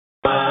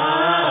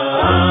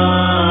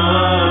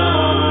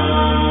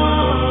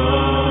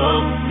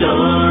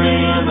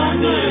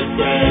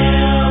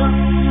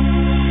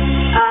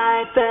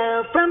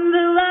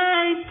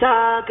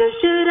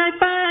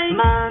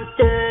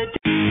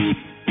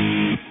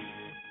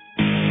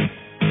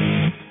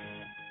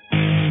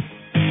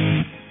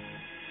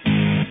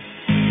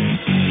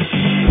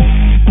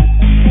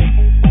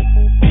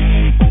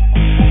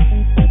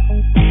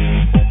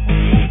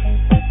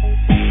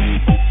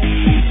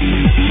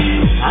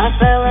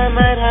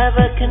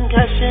have a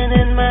concussion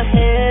in my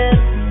head.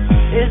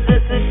 Is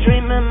this a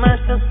dream? Am I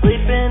still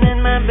sleeping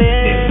in my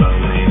bed?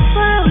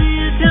 Slowly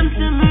attempt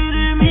to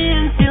murder me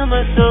and steal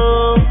my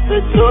soul.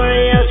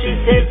 Victoria, she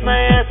takes my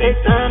ass,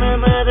 takes on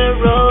another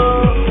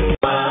role.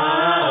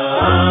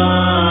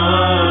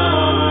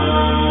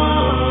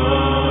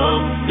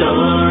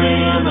 Story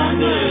of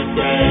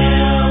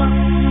Undertale.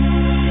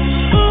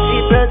 She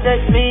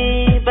protects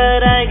me,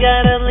 but I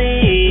gotta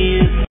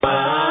leave.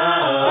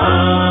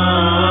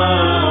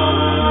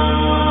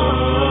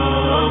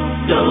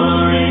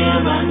 Story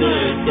of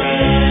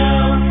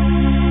Undertale.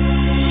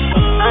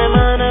 I'm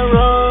on a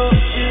roll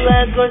to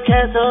Asgore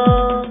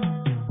Castle.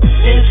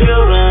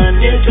 Intro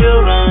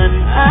run,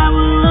 I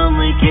will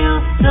only kill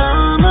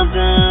some of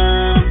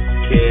them.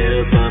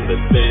 Kill some but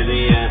spare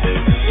the others.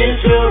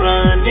 Intro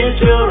run,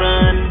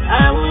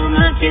 I will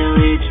not kill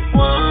each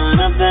one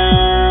of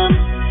them.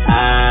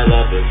 I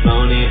love the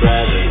Sony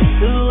brothers.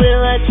 Who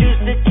will I choose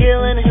to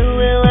kill and who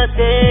will I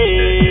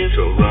save?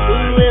 Who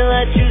will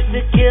I choose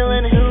to kill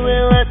and who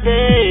will I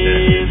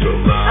save?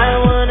 I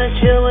wanna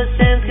chill with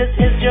Sans cause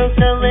his jokes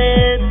are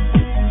lit,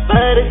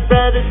 but his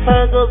brother's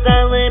puzzles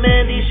are lame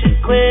and he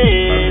should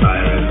quit.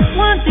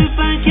 Want to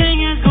find King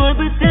Asgore,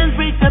 but Sans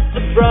breaks up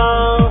the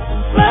brawl.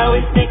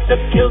 Flowey sneaks up,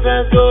 kills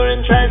Asgore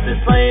and tries to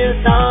slay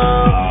us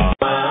all.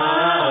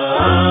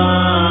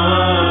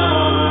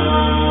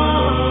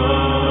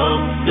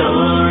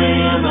 Story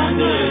of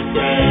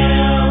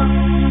Undertale.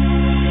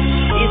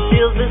 He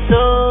steals the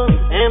souls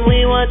and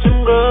we watch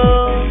him grow.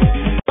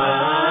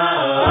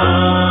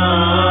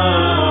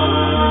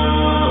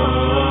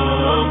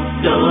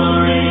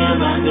 Story of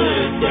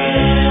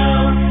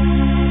Undertale.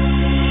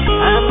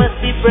 I must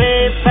be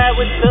brave, fight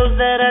with those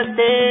that I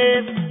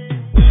saved.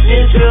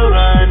 Intro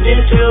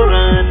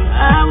run,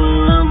 I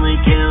will only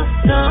kill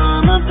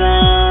some of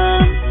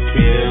them.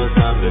 Kill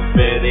some but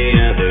spare the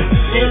others.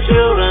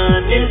 Intro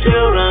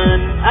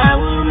run, I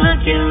will not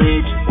kill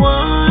each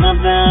one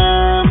of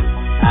them.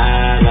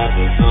 I love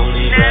the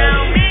Sony brothers.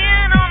 Now me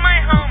and all my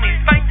homies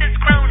fight this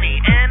crony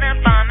and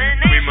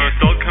abomination. We must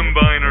all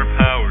combine our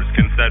powers,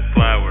 can set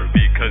Flower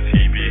because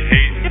he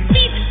behaves.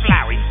 Defeat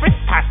Flowey, first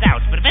passed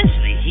out, but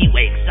eventually he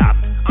wakes up.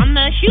 On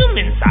the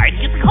human side,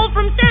 gets a call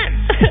from Sans.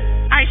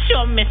 I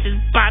sure miss his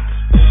butt.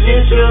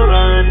 Intro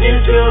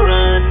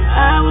run,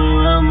 I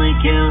will only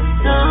kill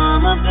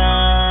some of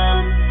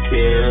them.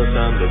 Kill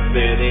some but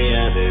spare the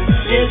others.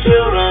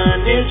 Intro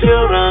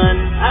run,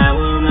 I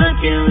will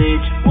not kill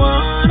each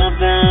one of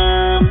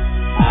them.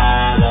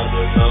 I love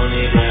the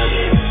Sony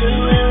brothers. Who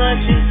will I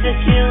choose to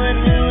kill and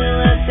who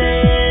will I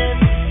save?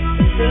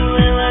 Who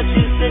will I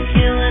choose to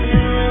kill and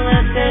who will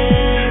I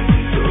save?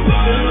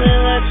 Who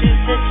will I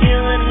choose to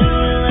kill and who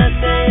will I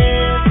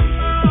save?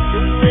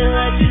 Who will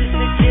I choose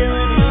to kill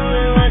and who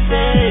will I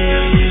save?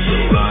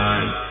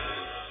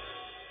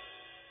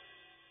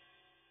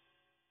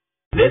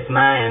 This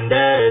my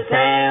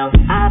Undertale.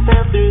 I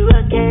fell through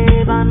a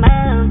cave on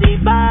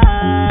Maldives.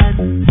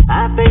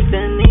 I faced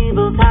an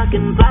evil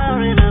talking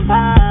flower in a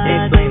pot.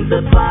 Explains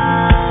the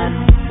plot.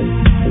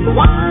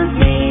 Wants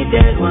me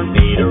dead, wants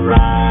me to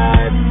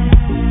rot.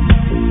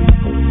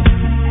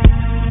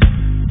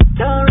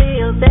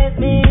 Toriel saves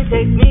me,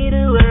 takes me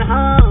to her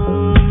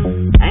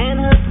home, and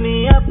hooks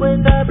me up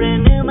with a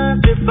brand new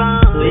monster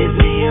phone. Leaves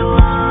me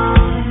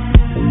alone,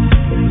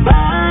 but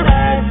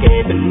I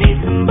escape and need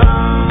some bones.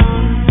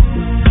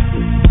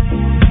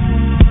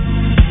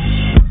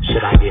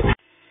 Should I get?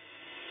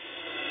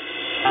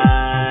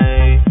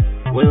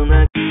 I will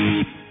not.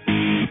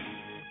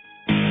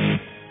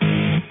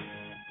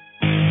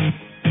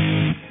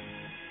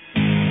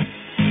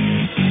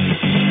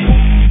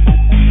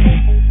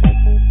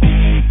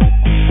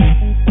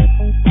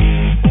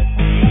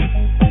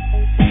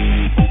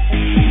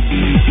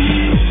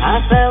 I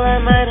felt I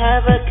might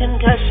have a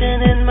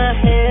concussion in my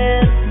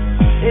head.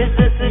 Is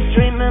this a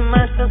dream? Am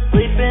I still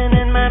sleeping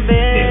in my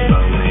bed?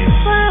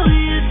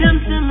 Slowly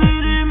attempt to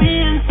murder me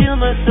and steal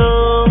my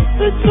soul.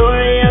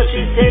 Victoria,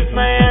 she takes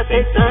my ass,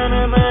 takes on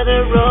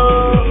another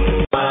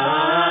role.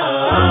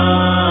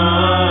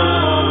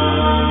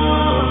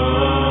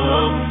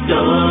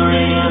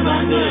 Story of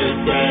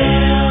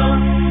Undertale.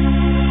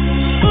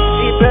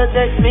 She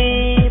protects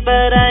me,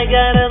 but I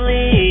gotta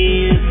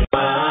leave.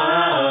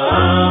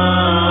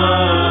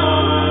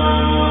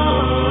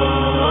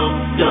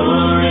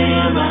 Story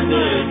of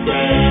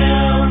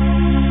Undertale.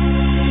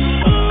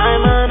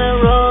 I'm on a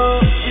roll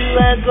to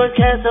Asgore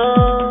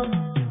Castle.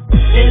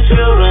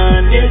 Intro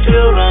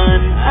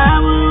run, I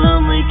will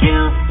only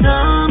kill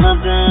some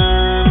of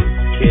them.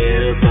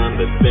 Kill some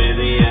but spare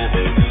the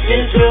others.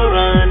 Intro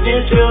run,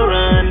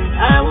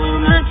 I will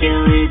not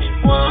kill each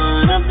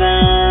one of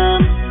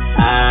them.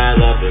 I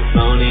love the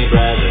Sony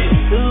brothers.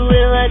 Who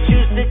will I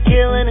choose to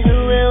kill and who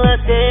will I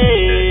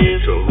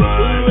save? Who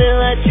will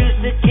I choose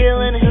to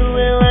kill and who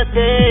will I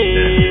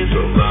save?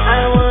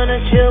 I wanna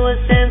chill with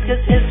Sans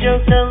cause his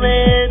jokes are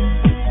lit,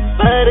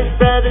 but his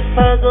brother's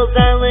puzzles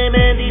are lame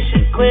and he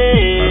should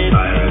quit.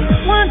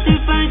 Want to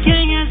find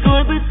King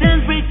Asgore, but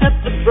Sans breaks up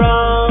the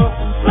brawl.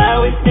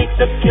 Flowey sneaks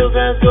up, kills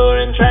Asgore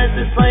and tries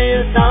to slay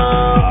us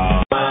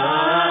all.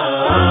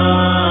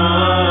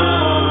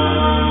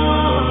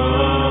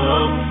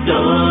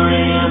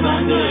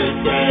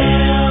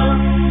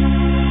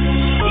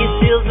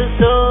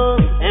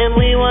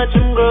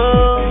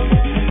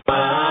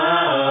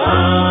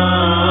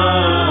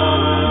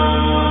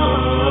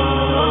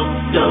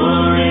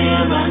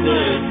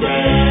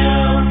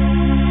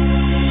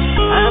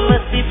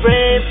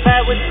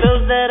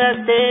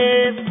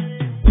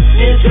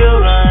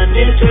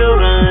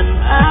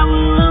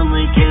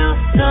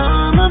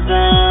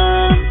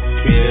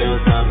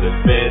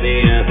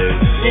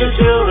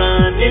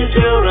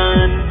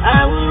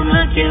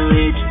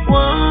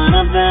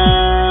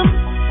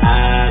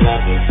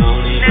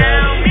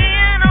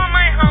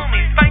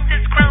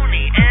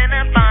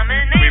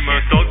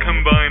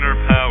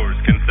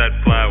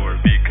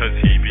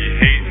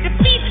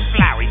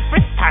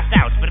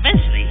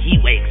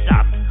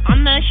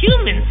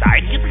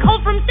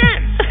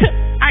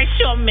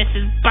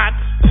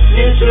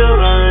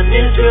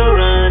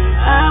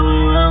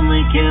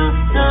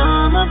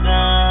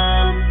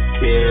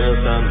 kill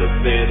some but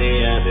spare the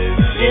others.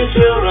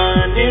 Intro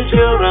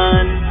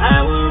run,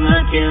 I will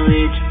not kill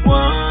each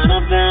one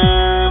of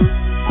them.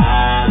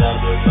 I love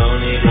the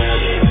phony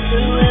brothers.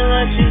 Who will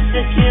I choose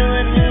to kill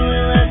and who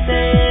will I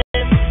save?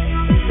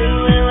 Who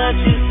will I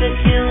choose to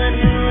kill and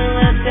who will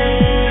I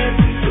save?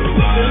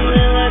 Who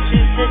will I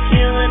choose to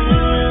kill and who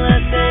will I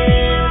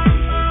save?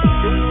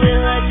 Who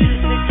will I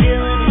choose to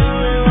kill and who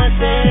will I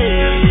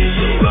save?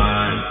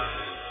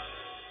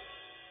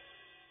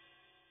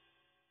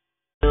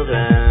 Kill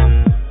them.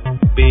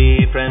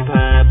 Befriend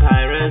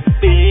papyrus,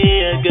 be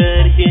a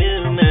good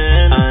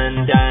human.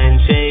 Undyne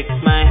shakes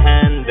my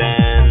hand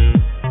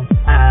then.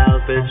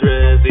 Alphys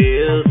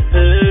reveals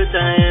her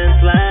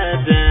science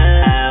lab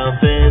then.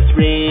 Alphys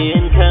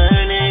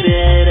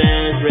reincarnated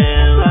as real.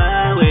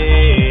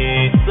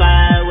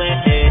 Fly away.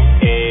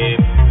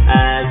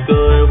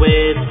 Asgore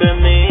waits for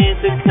me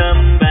to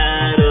come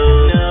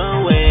battle.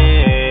 No way.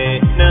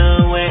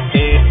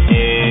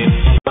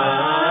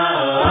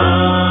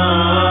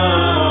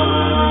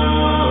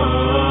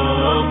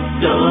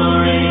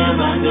 Story of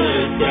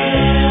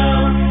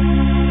Undertale.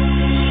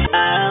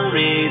 I'll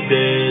read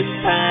this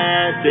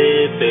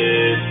pacifist.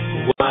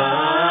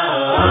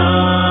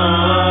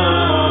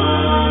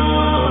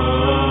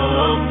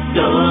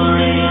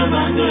 Story of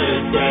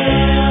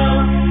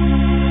Undertale.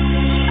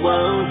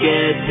 Won't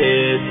get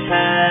pissed,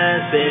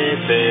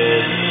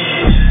 pacifist.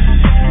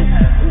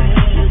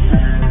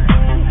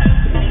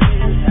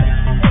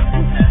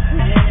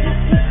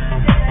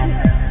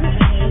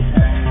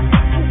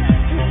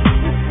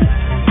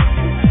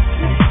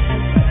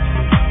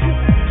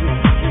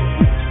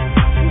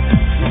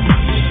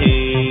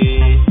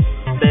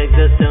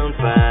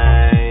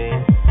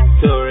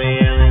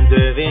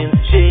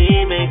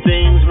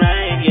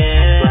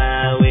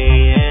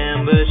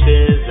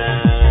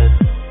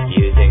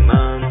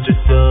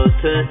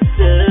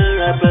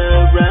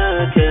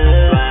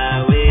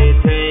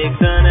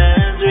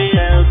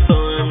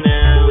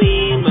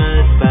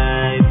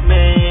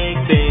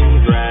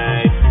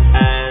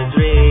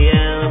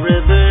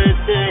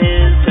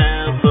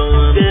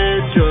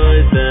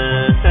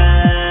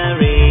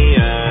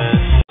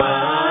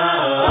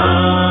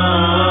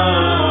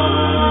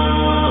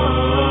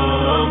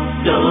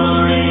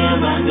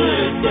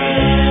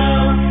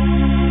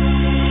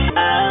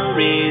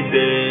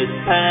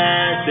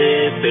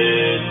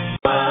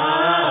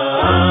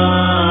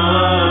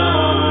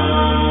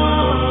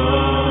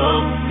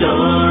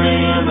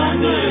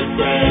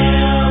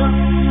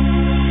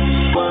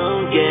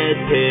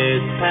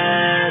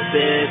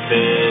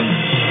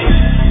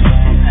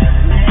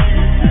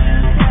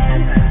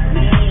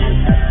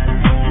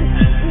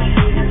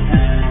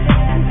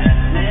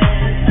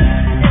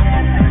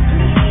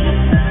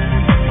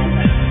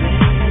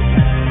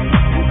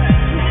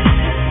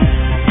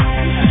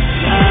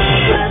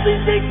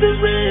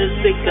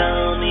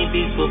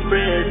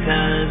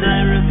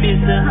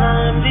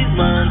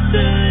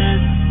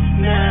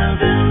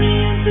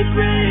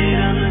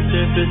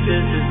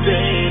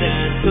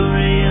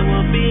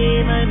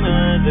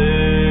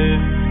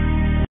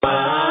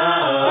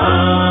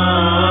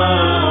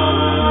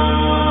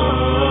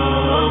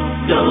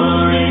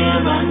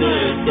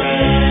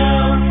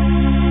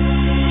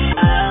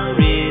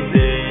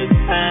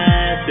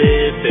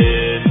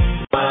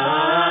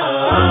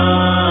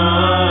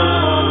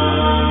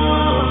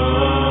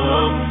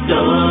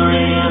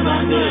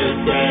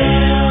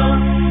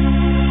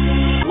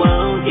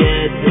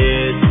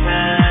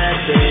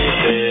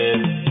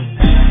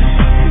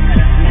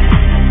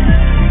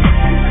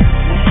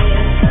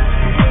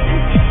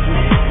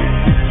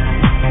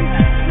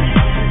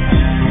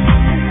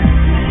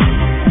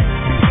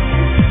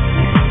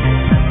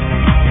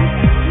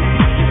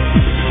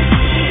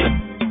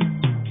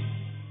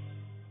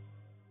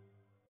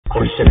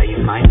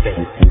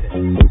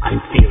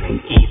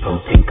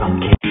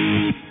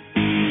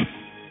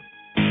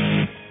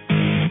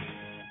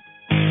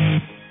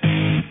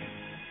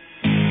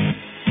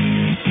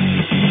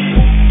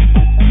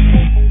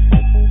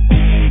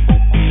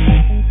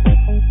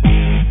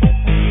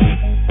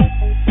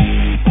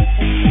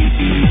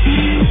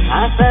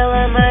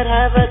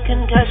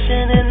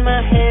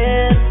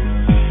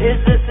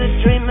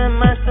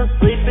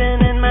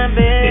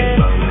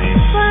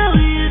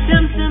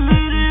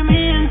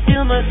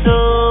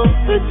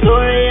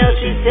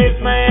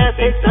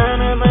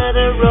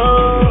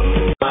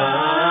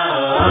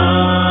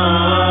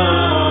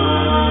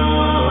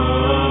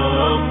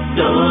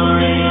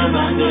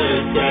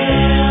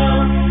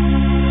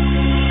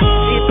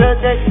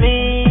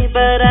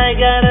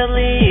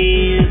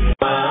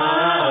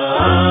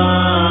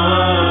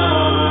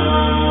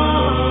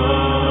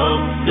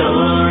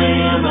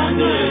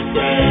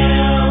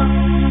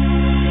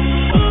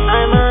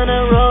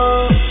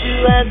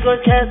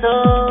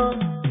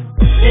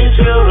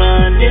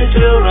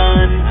 Intro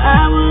run,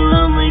 I will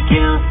only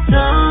kill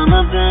some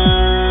of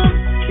them.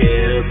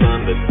 Kill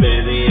some but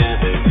spare the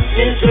others.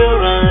 Intro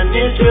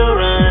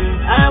run,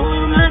 I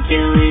will not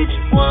kill each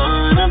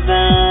one of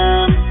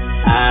them.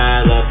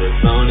 I love the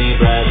phony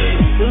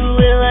brothers. Who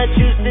will I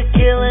choose to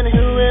kill and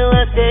who will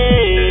I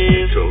save?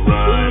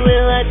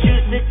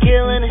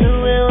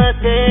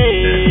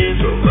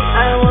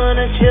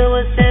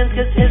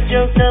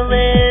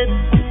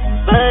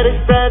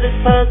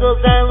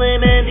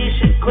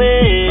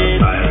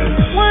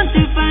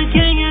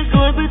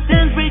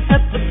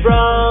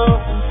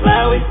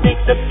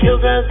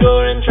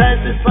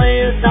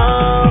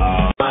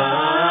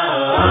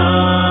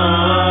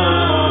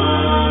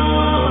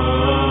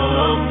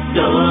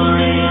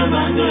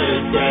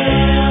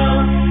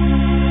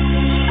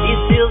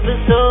 steals the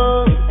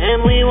souls,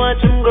 and we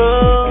watch him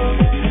grow.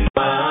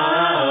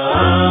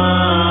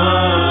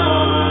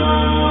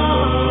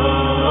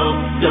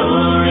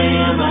 Story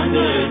of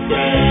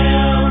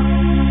Undertale.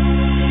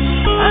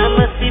 I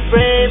must be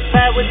brave,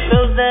 fight with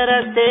those that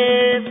I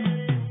saved.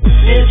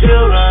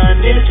 Intro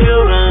run,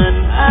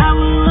 I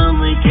will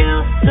only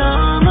kill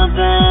some of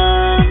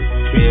them.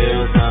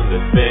 Kill some to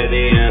spare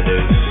the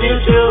others.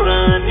 Intro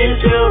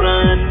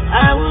run,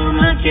 I will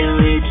not kill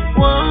each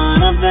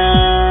one of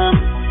them.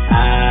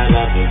 I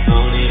love the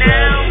phony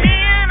Now brothers. me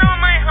and all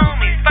my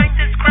homies fight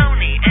this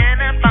crony and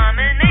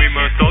abomination. We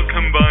must all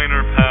combine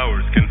our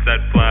powers, can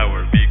set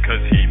flower,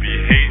 because he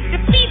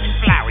behaves. Defeat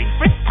Flowey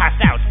first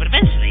passed out, but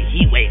eventually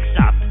he wakes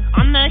up.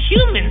 On the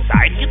human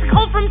side, gets a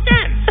call from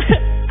Sense.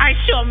 I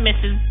sure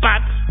misses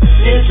butts.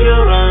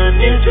 Intro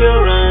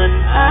run,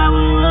 I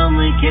will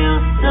only kill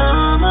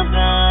some of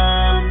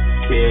them.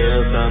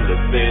 Kill some to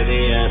spare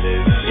the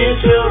others.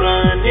 Intro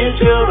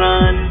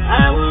run,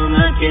 I will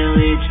not kill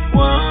each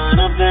one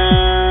of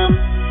them.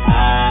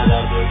 I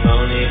love the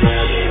phony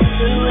brothers.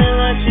 Who will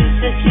I choose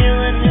to kill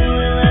and who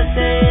will I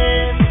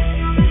save?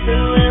 Who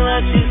will I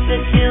choose to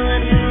kill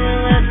and who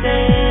will I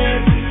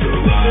save?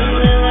 Who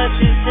will I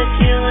choose to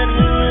kill and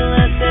who will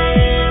I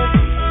save?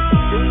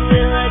 Who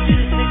will I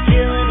choose to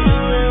kill and who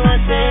will I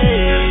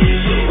save?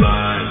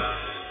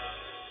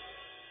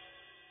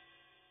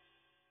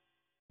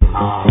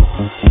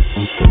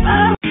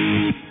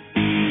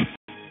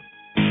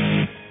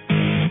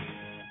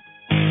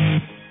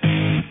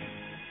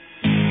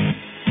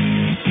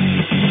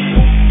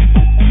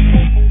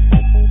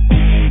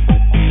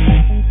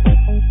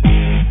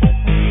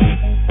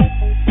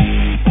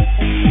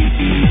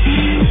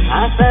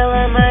 I felt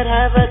I might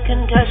have a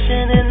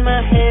concussion in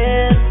my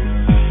head.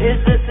 Is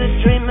this a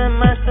dream?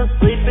 Am I still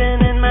sleeping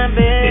in my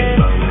bed?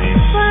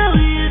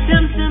 Slowly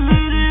attempts to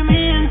murder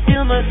me and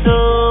steal my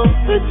soul.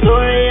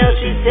 Victoria,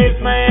 she takes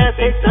my ass,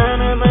 takes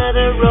on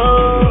another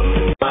role.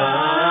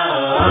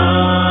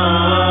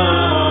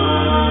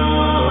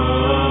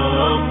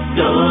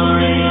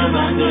 Story of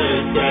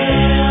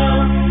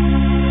Undertale.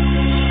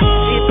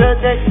 She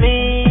protects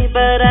me,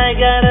 but I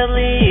gotta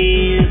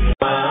leave.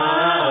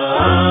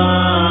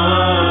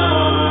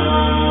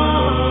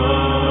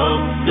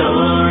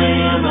 Story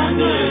of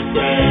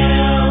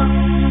Undertale.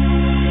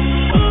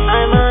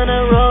 I'm on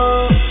a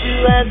roll to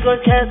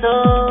Asgore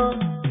Castle.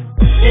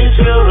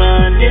 Intro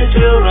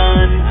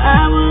run,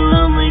 I will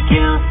only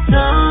kill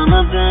some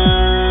of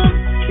them.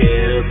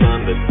 Kill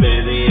some to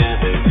spare the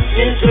others.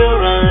 Intro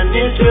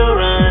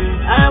run,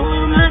 I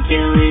will not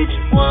kill each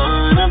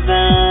one of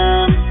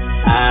them.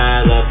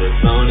 I love the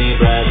phony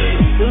brothers.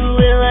 Who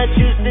will I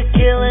choose to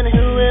kill and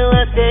who will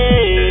I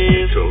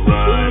save? Who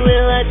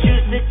will I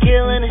choose to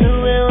kill and who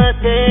will I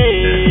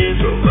save?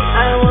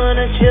 I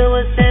wanna chill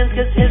with Sans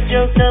cause his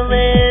jokes are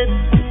lit,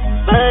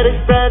 but his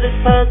brother's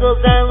puzzles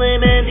are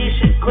lame and he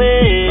should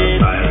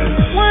quit.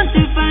 Want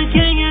to find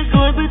King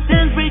Asgore, but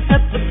Sans breaks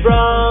up the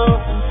brawl.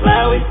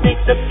 Flowey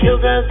sneaks up,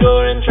 kills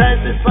Asgore and tries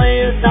to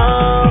slay us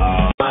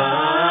all.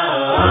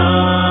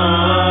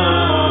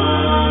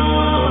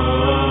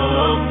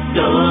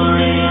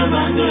 Story of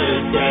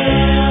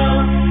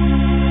Undertale.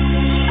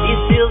 He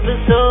steals the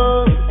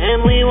souls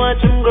and we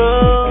watch him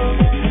grow.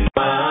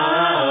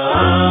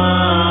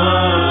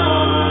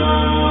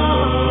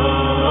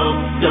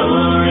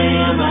 Story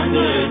of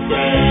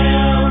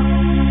Undertale.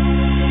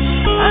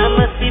 I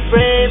must be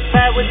brave,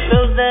 fight with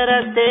those that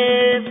I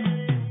saved.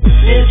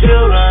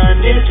 Intro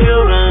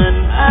run,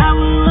 I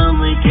will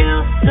only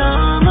kill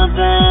some of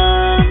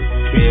them.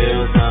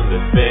 Kill some to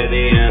spare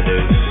the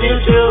others.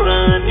 Intro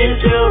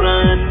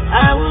run,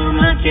 I will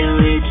not kill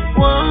each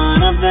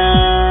one of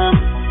them.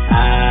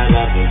 I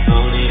love the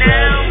phony Now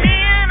brothers. me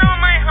and all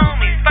my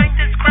homies fight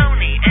this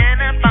crony and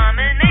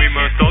abomination. We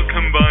must all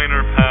combine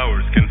our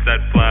powers, can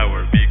set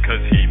flower,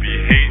 because he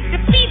behaves.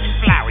 Defeat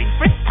Flowey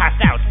first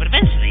passed out, but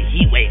eventually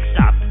he wakes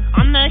up.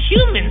 On the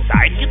human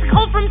side, gets a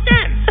call from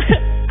Sense.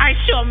 I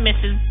sure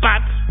misses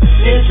butts.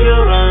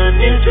 Intro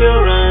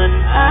run,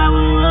 I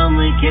will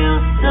only kill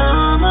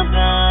some of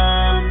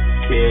them.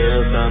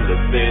 Kill some to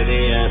spare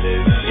the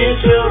others.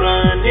 Intro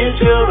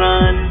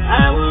run,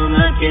 I will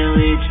not kill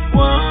each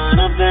one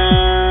of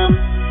them.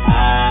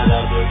 I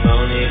love the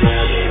phony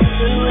brothers.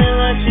 Who will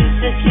I choose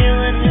to kill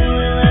and who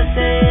will I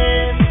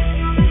save?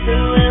 Who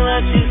will I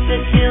choose to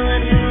kill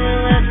and who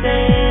will I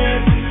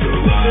save?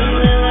 Who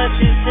will I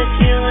choose to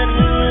kill and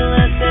who will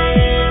I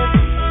save?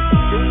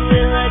 Who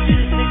will I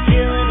choose to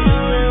kill and who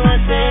will I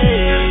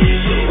save?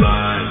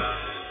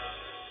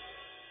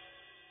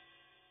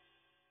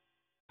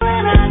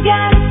 When I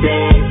got a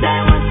taste, I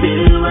want to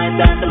wipe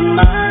out the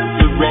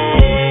monster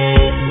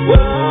race.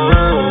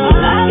 Whoa,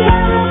 I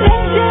got a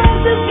picture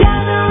that's got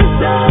no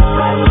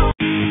soul.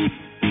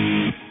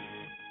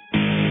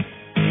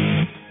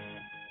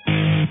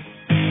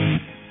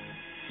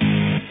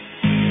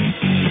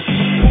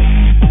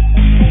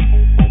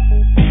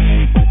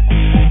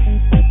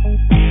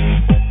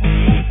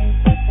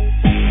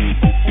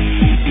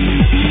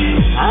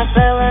 I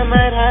felt I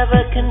might have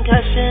a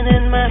concussion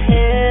in my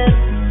head.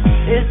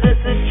 Is this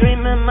a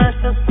dream? Am I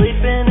still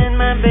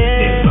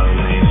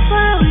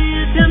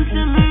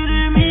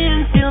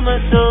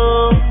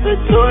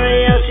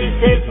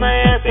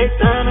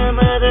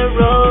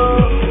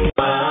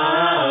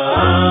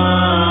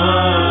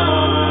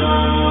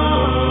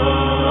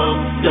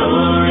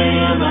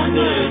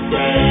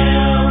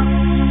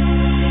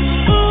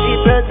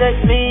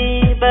protects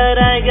me, but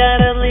I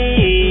gotta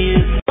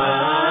leave.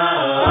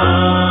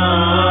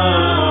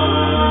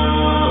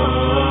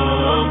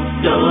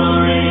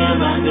 Story of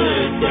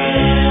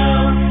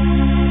Undertale.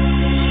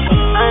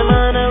 I'm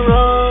on a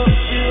roll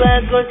to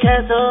Asgore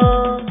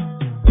Castle.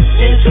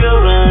 Intro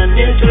run,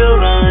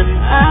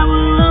 I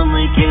will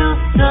only kill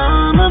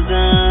some of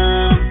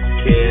them.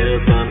 Kill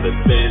some but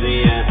spare the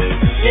others.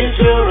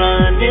 Intro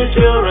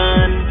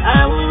run,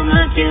 I will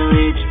not kill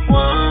each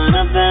one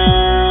of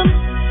them.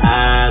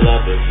 I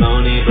love the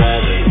Sony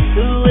brothers.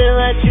 Who will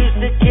I choose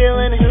to kill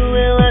and who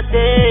will I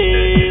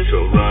save?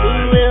 Who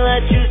will I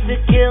choose to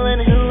kill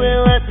and who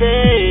will I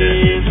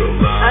save?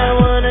 I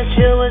wanna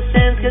chill with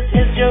Sans cause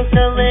his jokes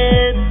are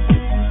lit,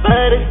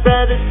 but his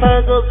brother's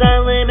puzzles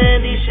are lame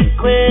and he should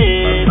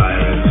quit.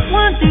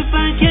 Want to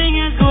find King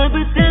Asgore,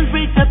 but Sans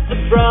breaks up the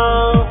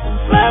brawl.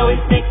 Flowey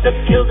sneaks up,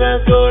 kills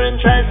Asgore and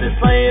tries to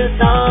slay us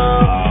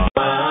all.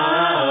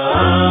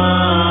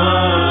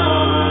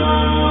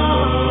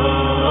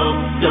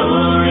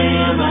 Story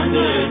of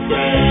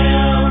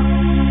Undertale.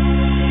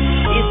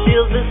 He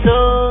steals the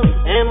souls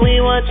and we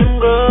watch him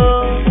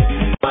grow.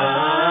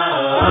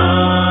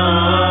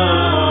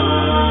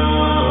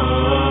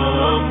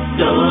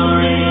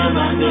 Story of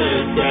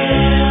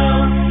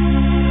Undertale.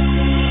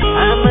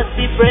 I must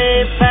be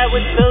brave, fight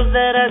with those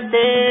that I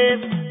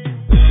saved.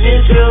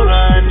 Intro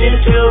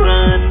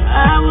run,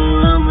 I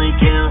will only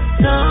kill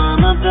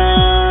some of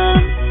them.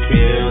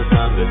 Kill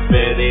some but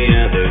spare the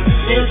others.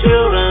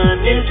 Intro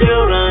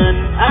run,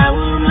 I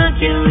will not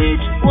kill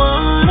each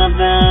one of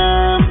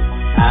them.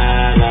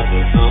 I love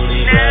the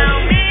Sony Now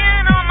brothers. me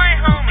and all my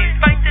homies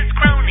fight this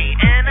crony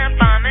and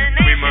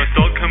abomination. We must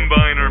all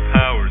combine our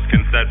powers,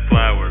 can set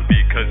flower,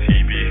 because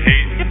he be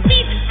hating.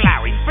 Defeats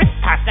Flowey, first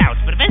passed out,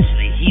 but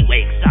eventually he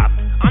wakes up.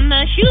 On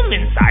the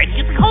human side,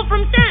 gets a call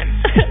from Sans.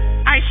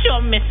 I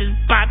sure miss his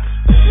butt.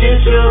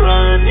 Intro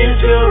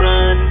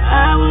run,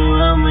 I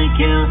will only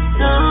kill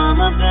some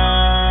of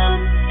them.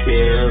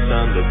 Kill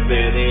some but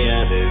spare the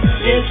others.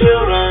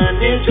 Intro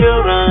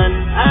run,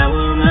 I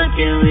will not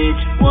kill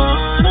each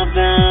one of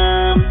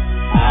them.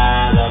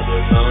 I love the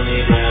Sony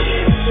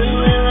brothers. Who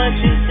will I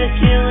choose to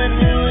kill and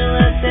who will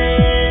I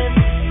save?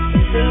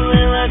 Who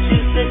will I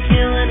choose to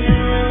kill and who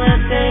will I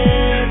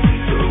save?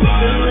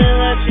 Who will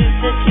I choose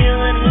to kill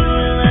and who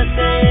will I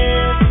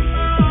save?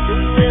 Who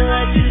will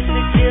I choose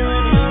to kill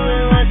and who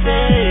will I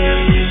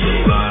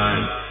save?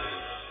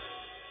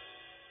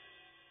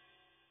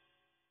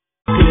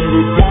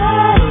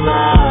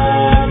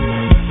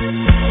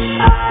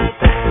 I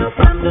fell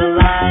from the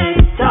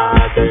light,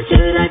 dark, or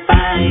should I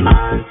find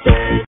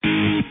monsters?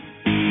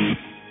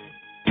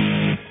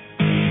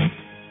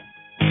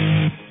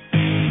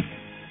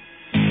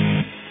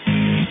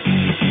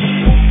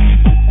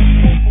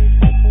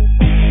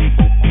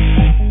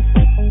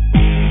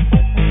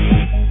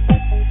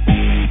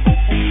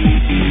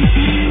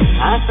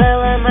 I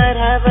felt I might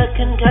have a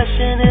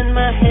concussion in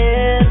my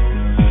head.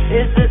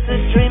 Is this a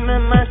dream?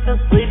 Am I still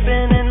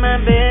sleeping in my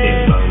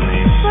bed?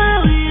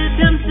 Slowly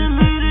attempts to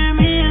murder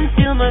me and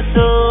steal my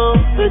soul.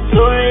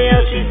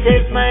 Victoria, she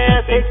takes my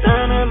ass, takes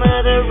on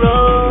another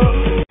role.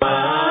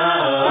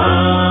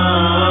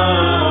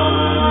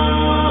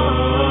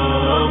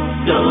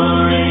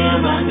 Story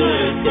of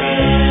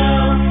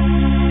Undertale.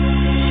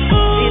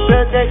 She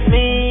protects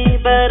me,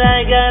 but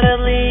I gotta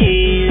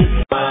leave.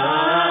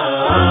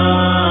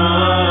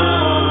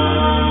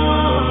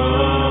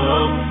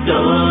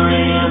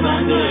 Story of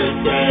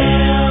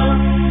Undertale.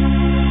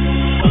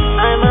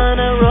 I'm on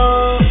a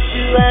roll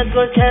to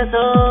Asgore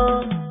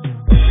Castle.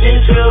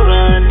 Intro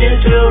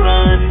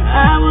run,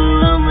 I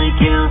will only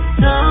kill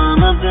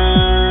some of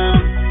them.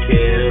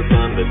 Kill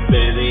some but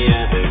spare the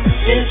others.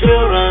 Intro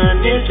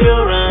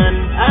run,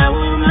 I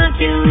will not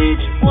kill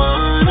each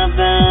one of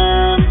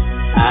them.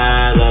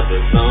 I love the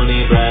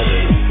Sony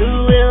brothers. Who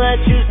will I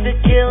choose to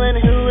kill and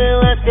who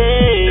will I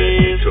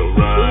save? Who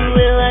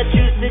will I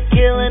choose to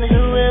kill and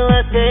who will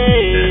I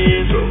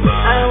save?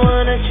 I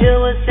wanna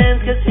chill with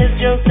Sans cause his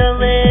jokes are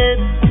lit,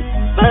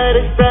 but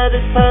his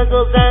brother's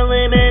puzzles are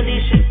lame and he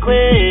should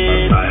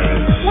quit.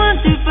 Want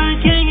to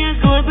find King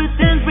Asgore, but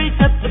Sans breaks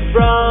up the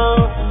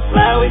brawl.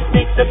 Flowey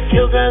sneaks up,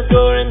 kills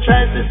Asgore and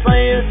tries to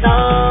slay us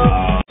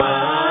all.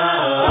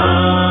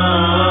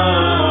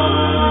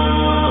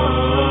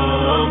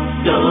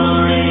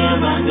 Story of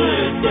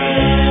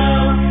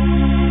Undertale.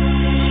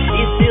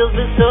 He steals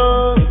the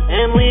souls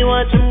and we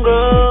watch him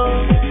grow.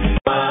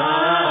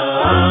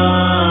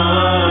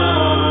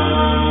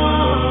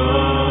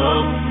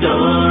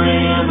 Story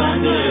of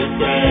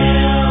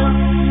Undertale.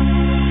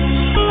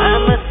 I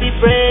must be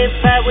brave,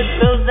 fight with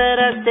those that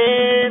I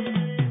saved.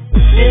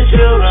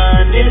 Intro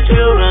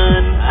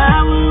run,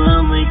 I will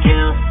only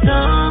kill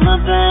some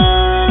of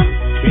them.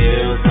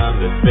 Kill some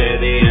but spare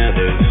the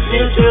others.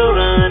 Intro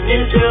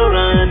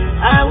run,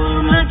 I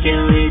will not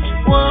kill each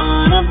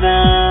one of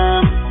them.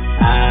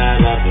 I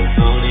love the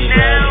Sony Now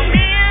brothers.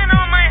 me and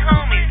all my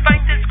homies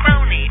fight this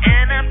crony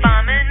and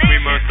abomination. We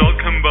must all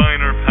combine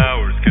our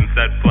powers, can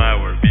set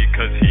flower,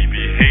 because he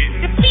be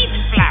hating.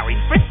 Defeats Flowey,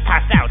 first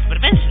passed out, but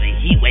eventually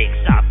he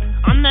wakes up.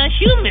 On the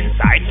human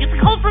side, gets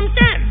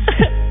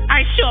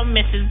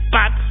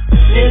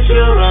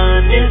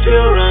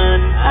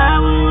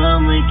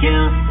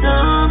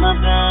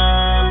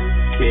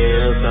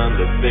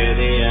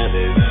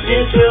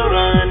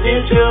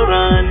Intro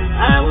run.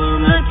 I will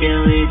not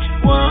kill each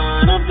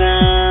one of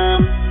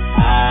them.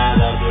 I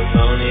love the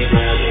phony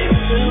brothers.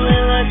 Who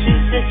will I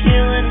choose to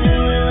kill and who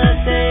will I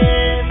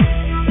save?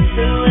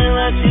 Who will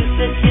I choose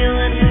to kill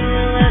and who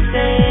will I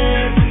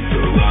save?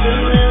 Who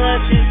will I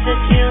choose to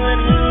kill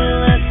and who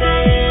will I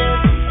save?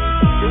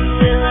 Who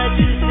will I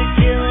choose to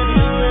kill and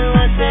who will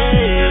I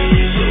save?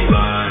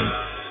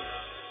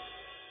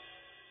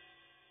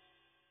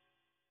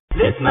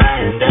 This my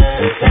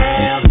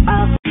Undertale.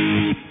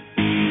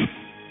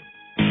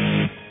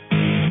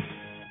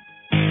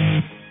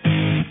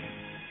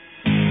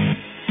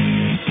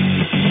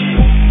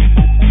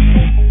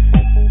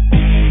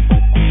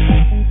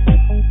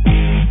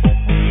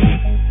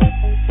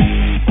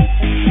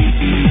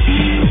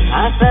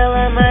 I felt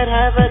I might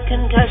have a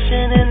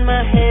concussion in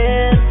my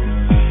head.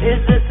 Is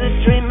this a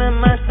dream?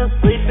 Am I still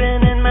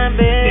sleeping in my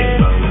bed?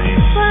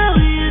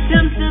 Slowly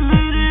attempts to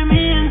murder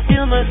me and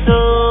steal my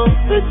soul.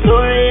 But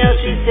Tori, how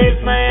she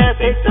takes my ass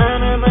takes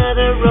on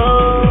another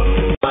role.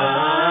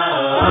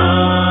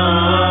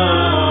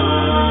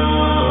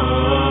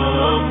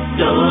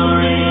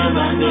 Story of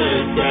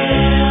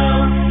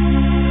Undertale.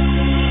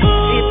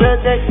 She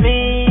protects me,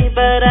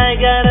 but I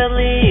gotta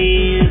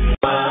leave.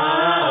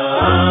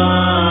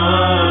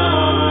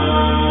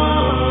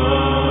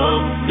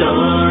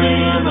 Story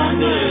of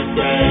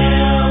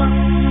Undertale.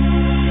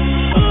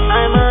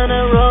 I'm on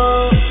a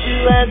roll to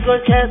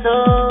Asgore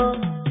Castle.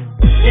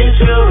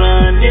 Intro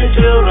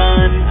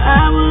run.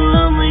 I will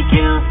only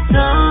kill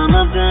some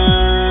of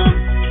them.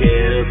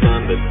 Kill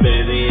some but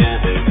spare the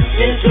others.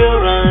 Intro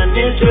run.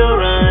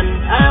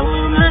 I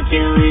will not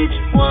kill each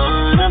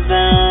one of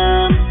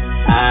them.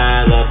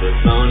 I love the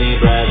phony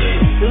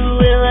brothers. Who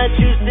will I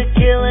choose to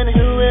kill and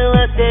who will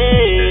I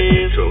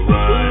save? Who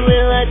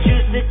will I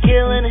choose to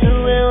kill and who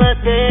will I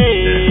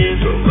save?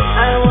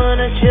 I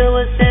wanna chill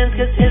with Sans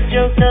cause his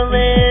jokes are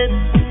lit.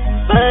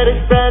 But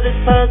his brother's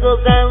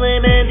puzzles are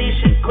lame and he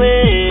should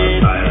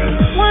quit.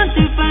 Want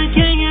to find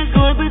King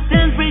Asgore but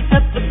Sans breaks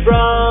up the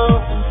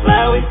brawl.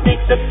 Flowey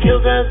sneaks up,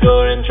 kills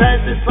Asgore and tries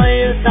to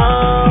slay us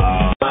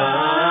all.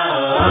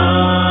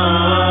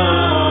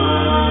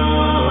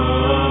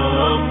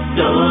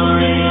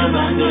 Story of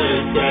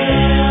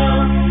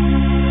Undertale.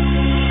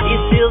 He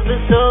steals the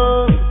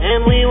souls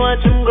and we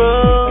watch him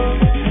grow.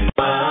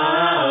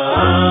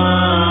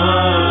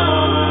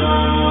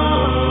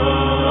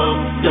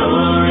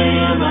 Story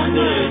of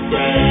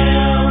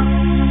Undertale.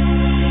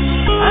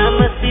 I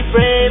must be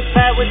brave,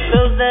 fight with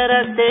those that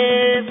I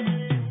saved.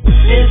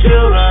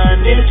 Intro run.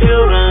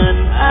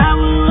 I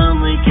will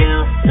only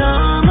kill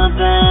some of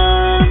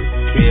them.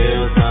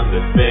 Kill some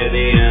but spare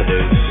the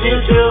others.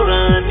 Intro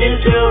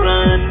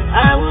run.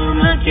 I will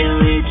not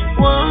kill each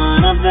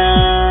one of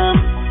them.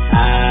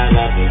 I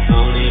love the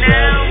phony Now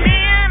brothers. me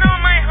and all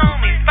my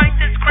homies fight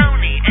this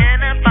crony and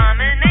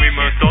abomination. We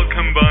must all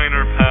combine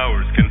our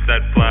powers, can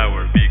set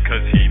flower,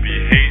 because he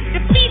behaves.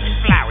 Defeat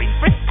Flowey,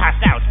 first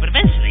passed out, but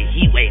eventually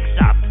he wakes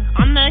up.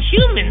 On the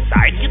human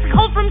side, gets a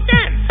call from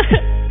Sans.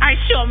 I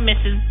sure miss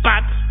his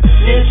butt.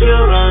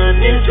 Intro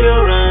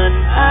run.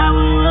 I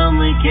will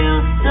only kill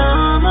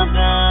some of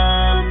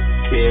them.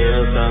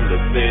 Kill some but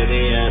spare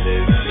the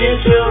others.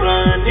 Intro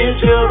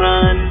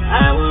run.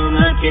 I will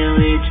not kill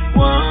each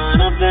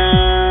one of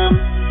them.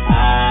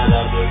 I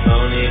love the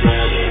phony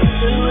brothers.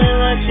 Who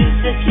will I choose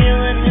to kill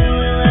and who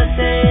will I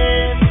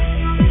save?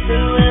 Who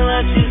will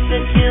I choose to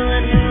kill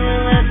and who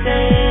will I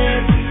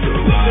save?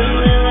 Who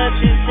will I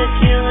choose to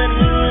kill and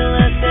who will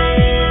I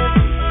save?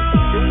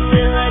 Who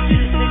will I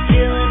choose to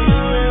kill and who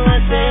will I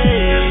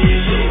save?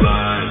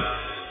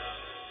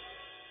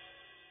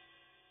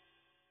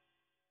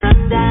 I'm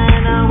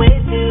dying on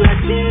ways to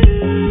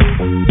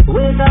choose.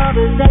 With all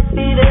the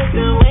sexy, there's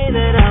no way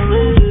that I'll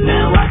lose.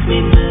 Now watch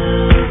me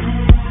move.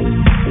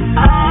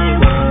 I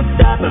won't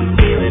stop, I'm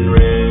feeling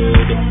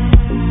rude.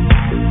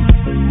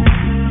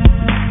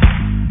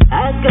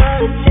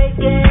 Asgore is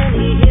shaking,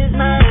 he hears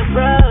my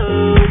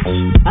approach.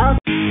 I'll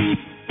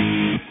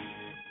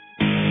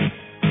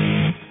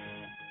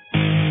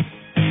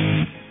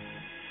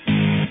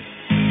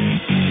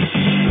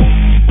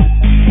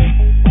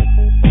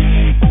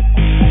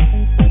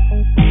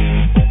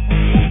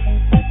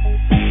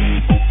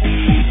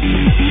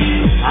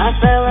I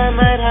felt I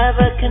might have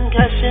a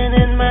concussion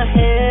in my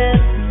head.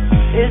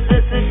 Is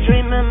this a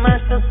dream? Am I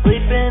still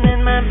sleeping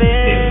in my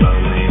bed?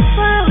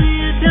 Slowly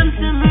attempts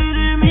to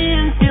murder me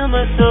and steal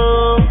my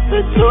soul.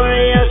 But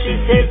Tori, how she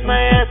takes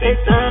my ass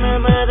takes on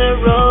another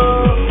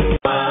role.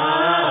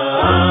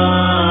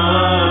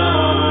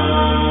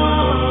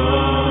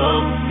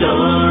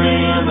 Story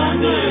of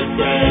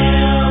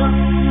Undertale.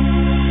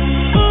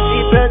 She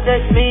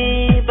protects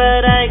me,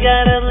 but I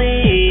gotta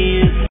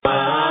leave.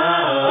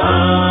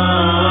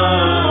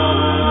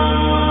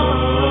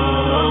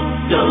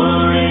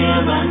 Story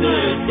of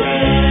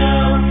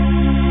Undertale.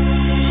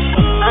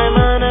 I'm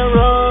on a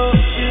roll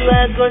to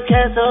Asgore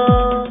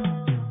Castle.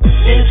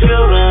 Intro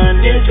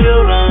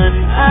run.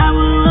 I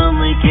will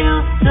only kill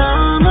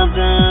some of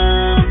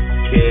them.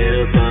 Kill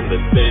some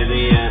but spare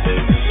the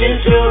others.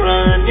 Intro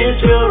run.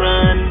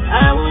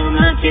 I will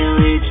not kill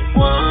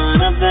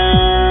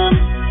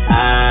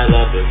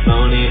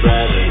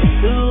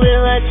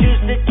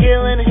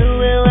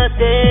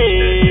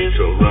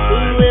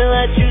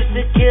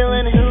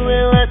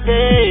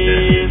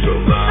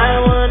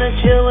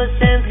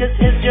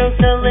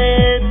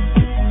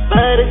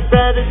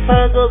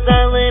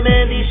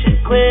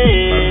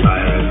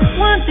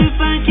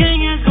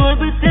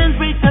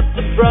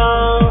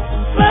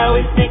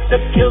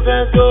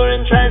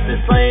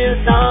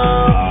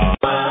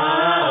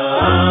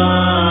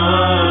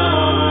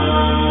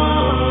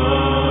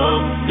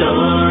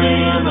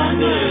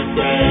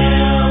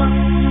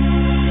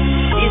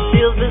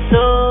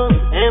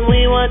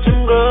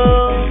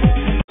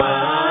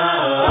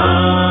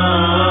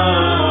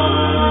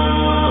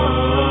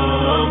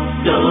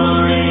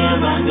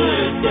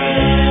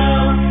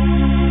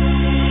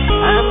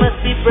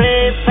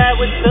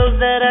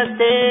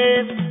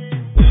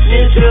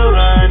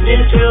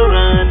Intro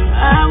run.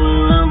 I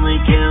will only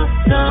kill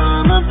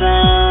some of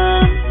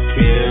them.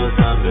 Kill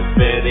some to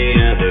spare the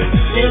others.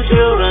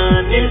 Intro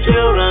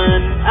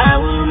run. I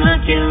will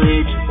not kill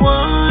each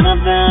one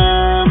of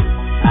them.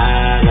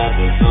 I love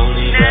the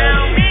phony Now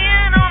brothers. me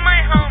and all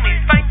my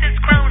homies fight this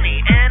crony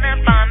and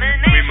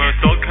abomination. We must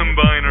all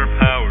combine our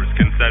powers,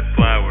 can set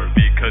flower,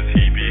 because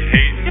he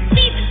behaves.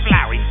 Defeat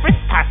Flowey,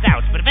 first passed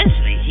out, but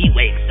eventually he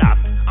wakes up.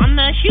 On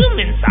the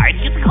human side,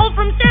 he gets a call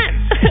from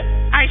Sense.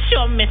 I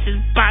sure miss his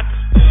butt.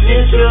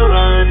 Intro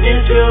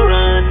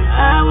run.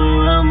 I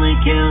will only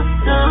kill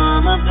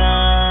some of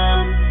them.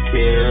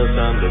 Kill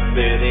some to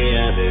spare the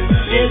others.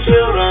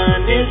 Intro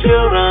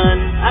run.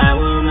 I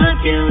will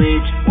not kill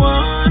each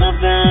one of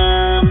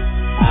them.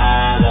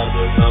 I love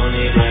the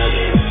phony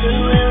brothers. Who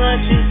will I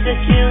choose to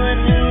kill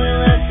and who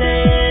will I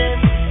save?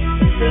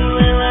 Who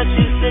will I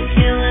choose to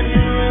kill and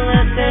who will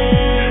I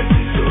save?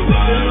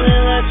 Who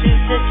will I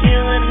choose to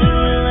kill and who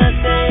will I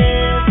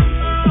save?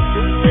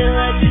 Who will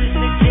I choose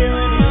to kill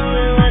and who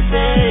will I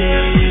save?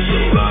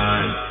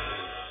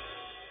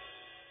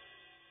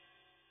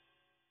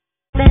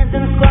 Dance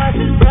and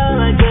squashes, bro,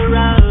 like a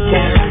rose.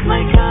 Carrot's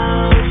my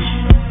coach.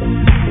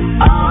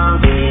 All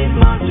these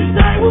monsters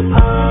I will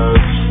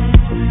poach.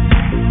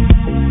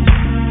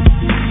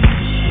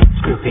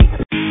 Screw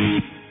people.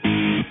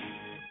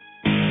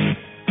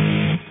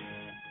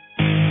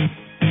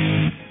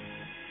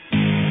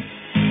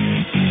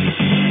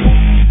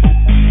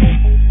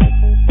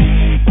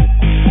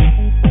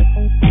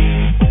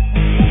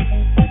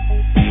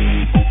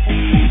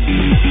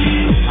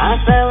 I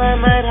felt I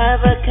might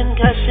have a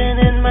concussion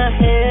in my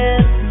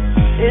head.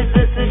 Is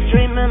this a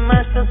dream? Am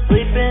I still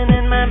sleeping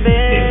in my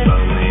bed?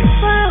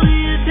 Slowly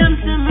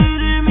attempts to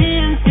murder me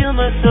and steal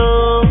my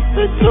soul.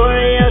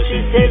 Victoria, she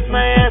takes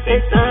my ass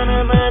based on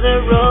her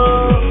mother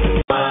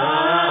role.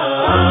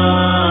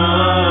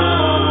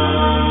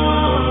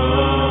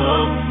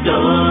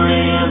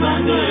 Story of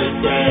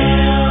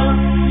Undertale.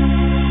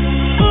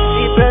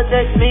 She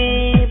protects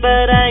me,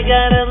 but I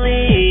gotta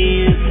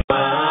leave.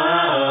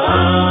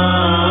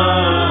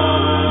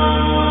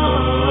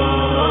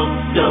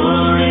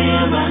 Story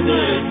of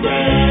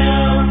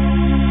Undertale.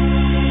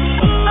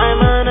 I'm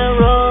on a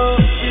roll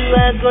to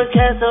Asgore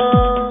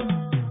Castle.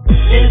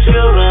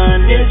 Intro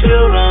run.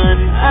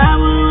 I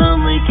will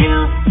only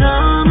kill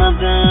some of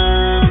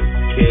them.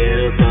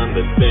 Kill some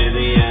but spare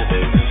the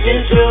others.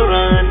 Intro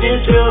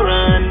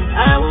run.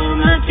 I will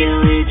not kill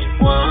each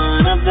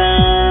one of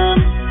them.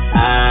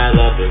 I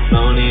love the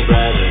phony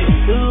brothers.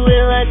 Who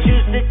will I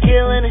choose to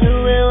kill and who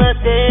will I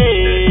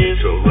save?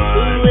 Who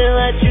will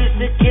I choose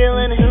to kill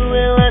and who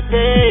will I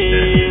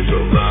save?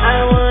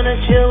 I wanna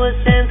chill with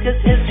Sans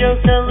cause his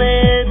jokes are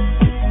lit.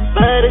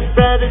 But his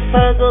brother's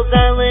puzzles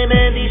are lame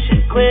and he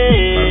should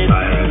quit.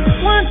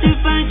 Want to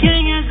find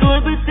King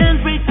Asgore but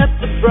Sans breaks up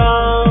the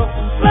brawl.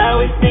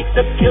 Flowey sneaks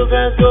up, kills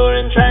Asgore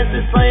and tries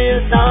to slay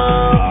us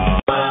all.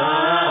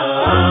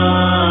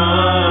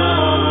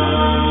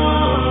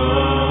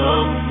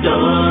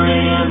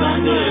 Story of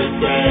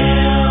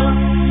Undertale.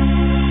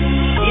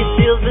 He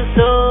steals the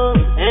souls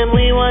and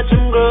we watch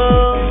him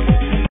grow.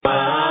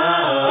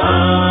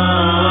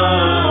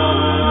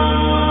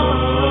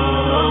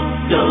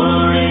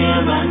 Story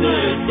of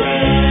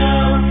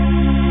Undertale.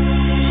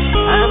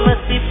 I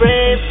must be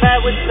brave,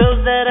 fight with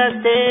those that I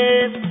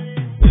saved.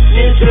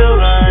 Intro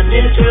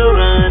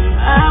run.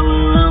 I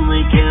will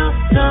only kill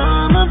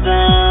some of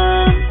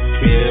them.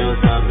 Kill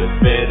some to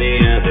spare the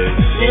others.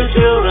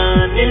 Intro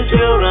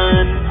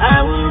run.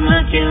 I will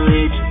not kill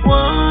each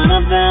one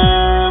of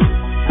them.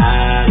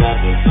 I love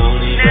the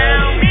phony Now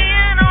brothers. me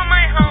and all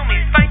my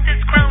homies fight this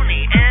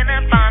crony and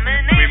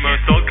abomination. We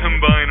must all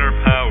combine our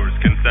powers,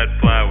 can set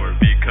flower,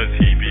 because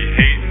he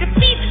behaves.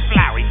 Defeat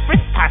Flowey,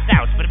 first passed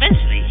out, but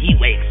eventually he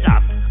wakes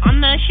up.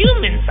 On the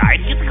human side,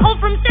 he gets a call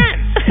from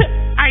Sense.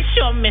 I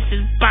sure miss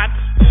his butt.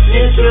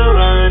 Intro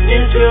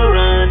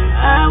run.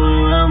 I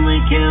will only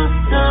kill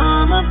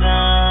some of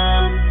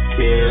them.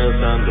 Kill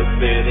some to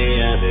spare the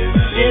others.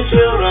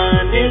 Intro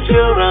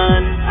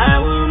run. I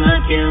will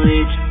not kill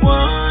each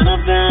one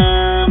of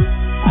them.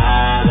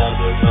 I love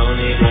the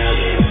phony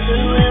brothers. Who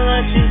will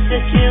I choose to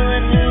kill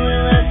and who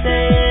will I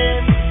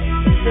save?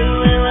 Who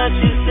will I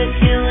choose to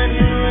kill and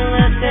who will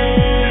I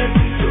save?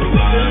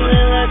 Who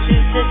will I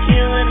choose to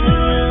kill and who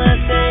will I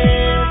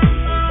save?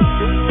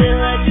 Who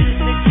will I choose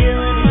to kill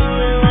and who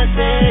will I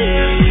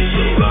save?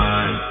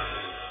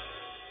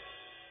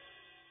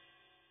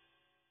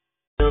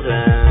 Kill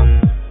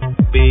them.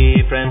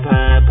 Befriend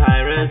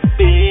papyrus,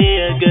 be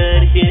a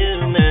good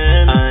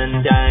human.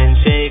 Undyne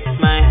shakes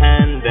my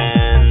hand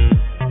then.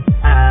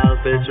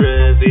 Alphys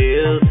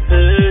reveals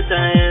her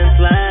science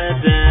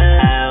lab then.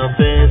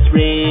 Alphys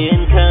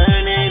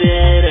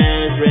reincarnated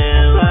as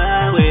real.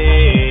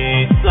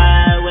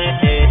 Fly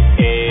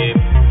away.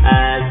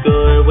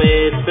 Asgore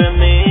waits for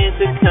me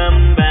to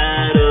come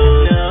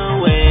battle.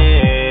 No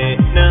way.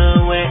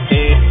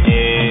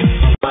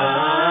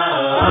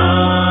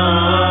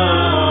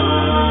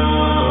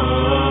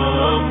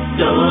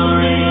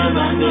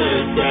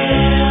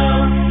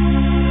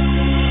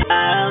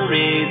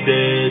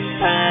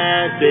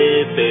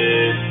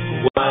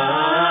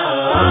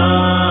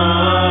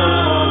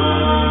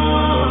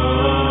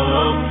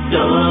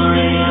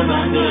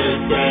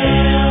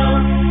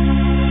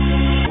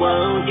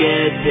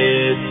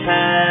 this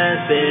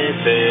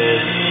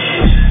pacifist.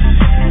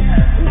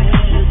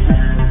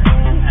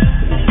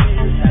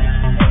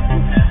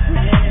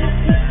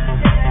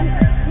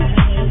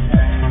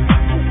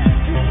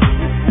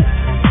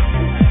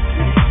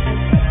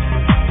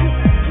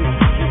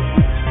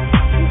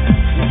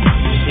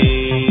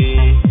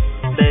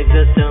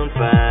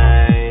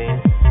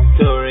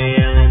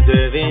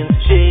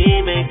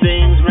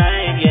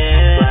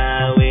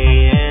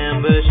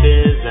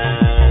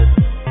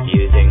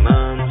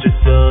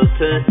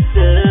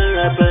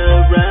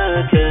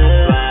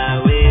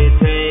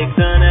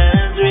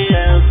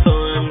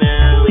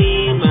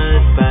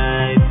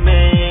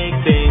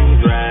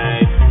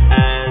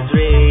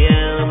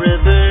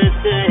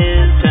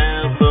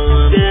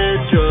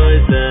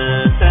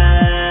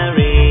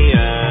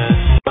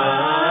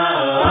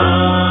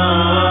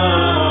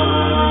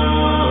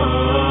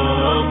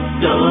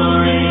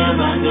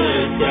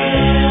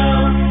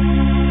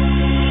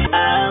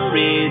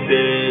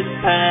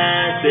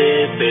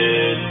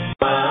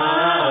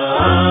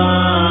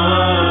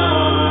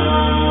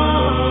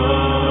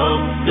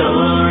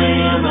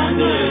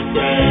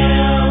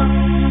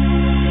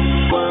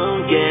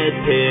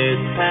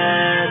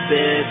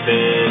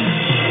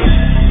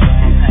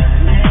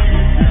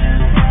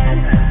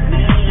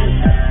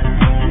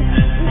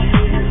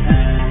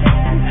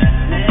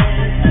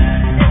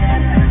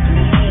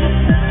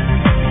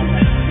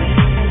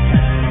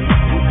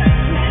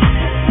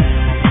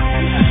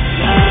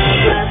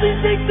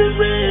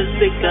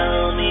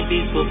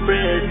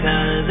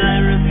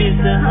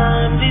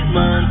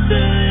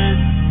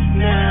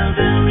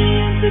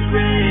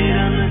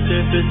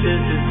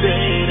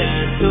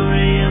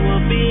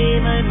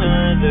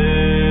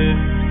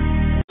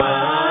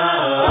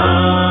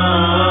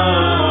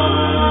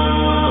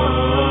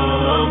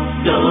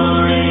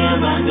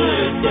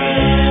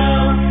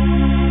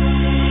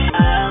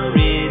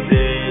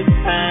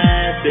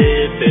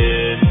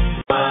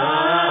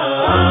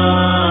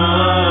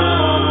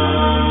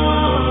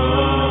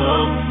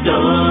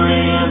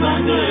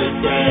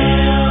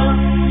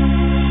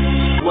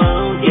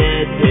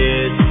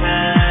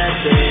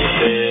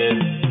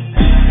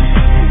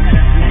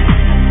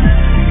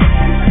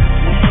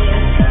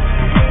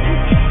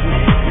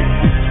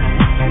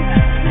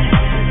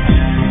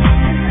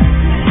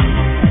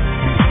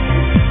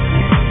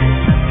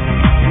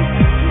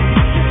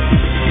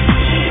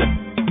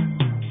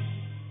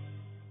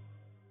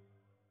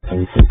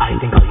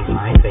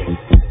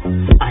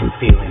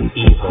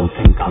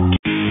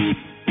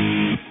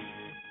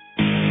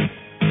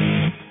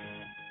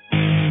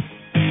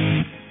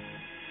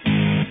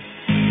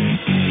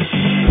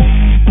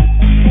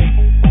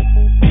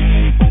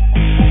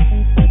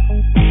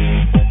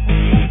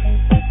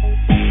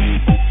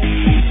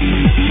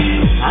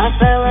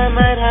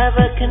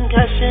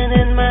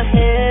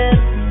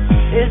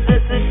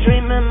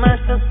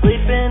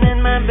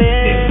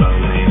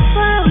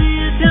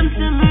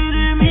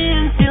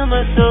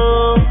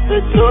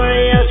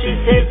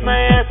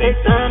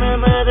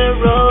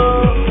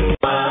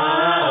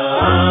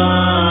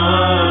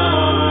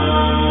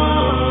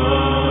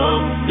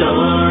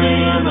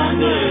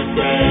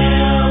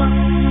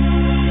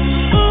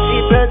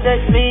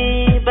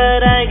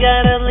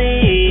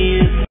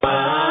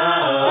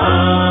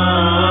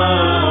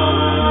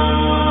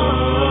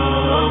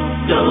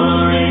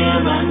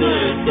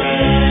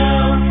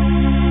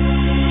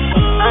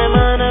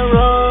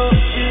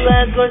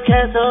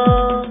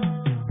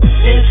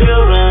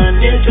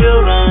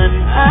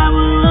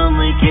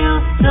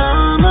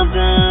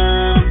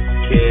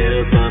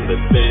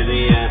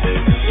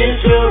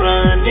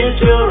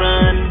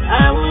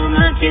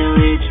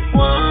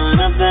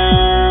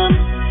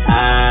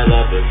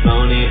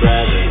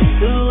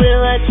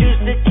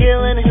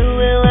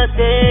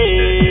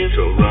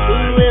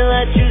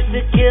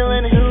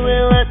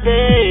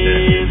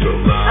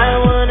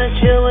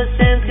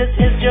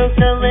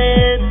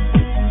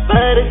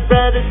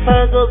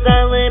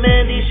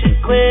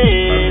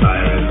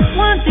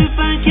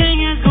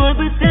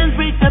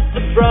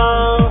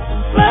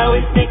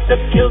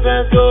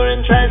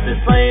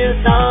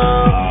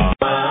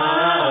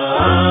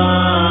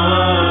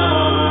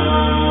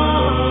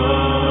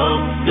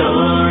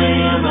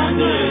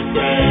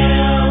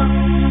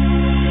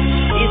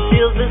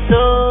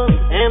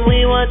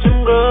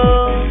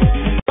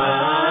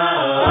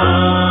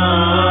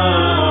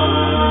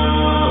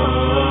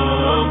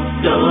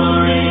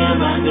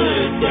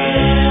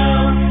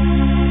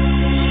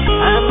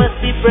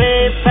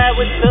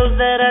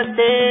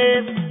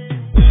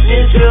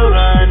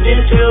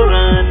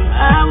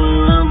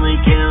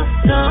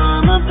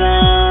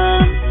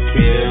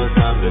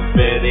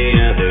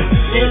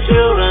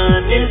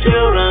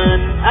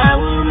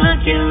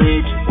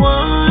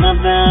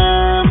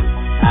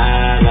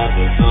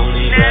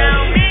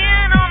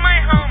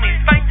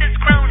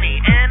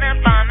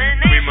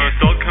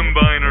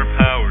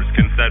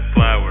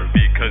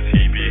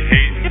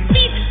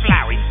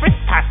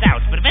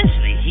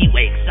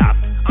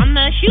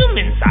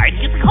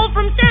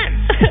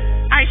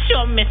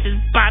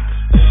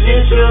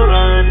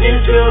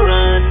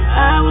 Run,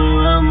 I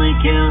will only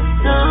kill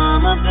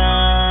some of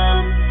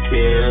them.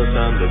 Kill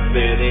some to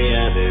spare the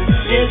others.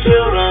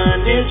 Intro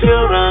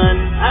run,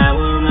 I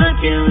will not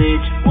kill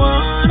each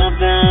one of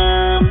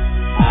them.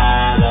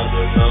 I love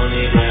the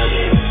Phony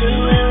Brothers. Who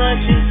will I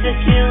choose to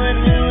kill and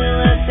who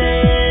will I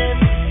save?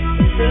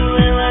 Who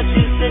will I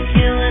choose to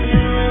kill and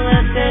who will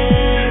I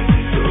save?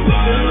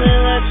 Who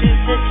will I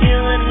choose to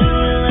kill and who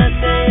will I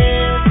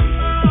save?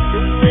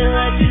 Who will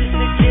I choose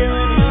to kill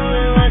and who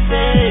will I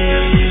save?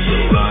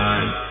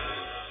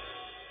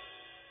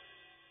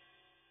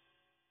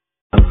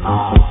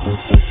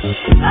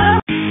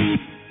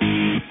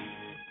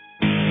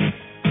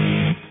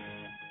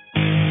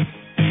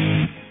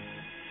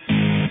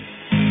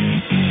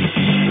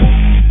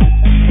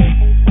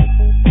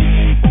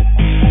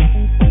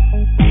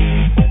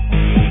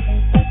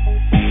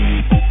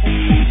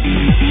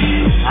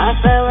 I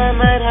felt I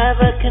might have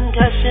a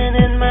concussion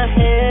in my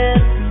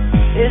head.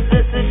 Is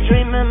this a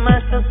dream? Am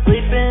I still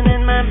sleeping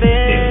in my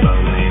bed?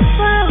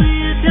 Slowly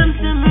attempts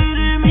to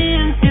murder me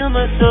and steal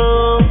my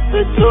soul.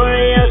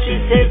 Victoria, she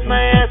takes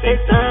my ass,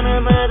 takes on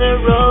her mother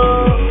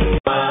role.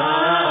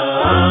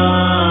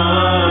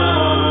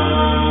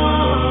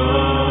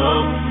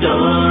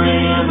 Story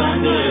of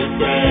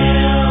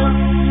Undertale.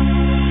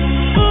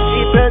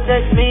 She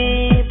protects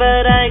me,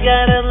 but I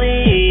gotta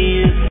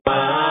leave.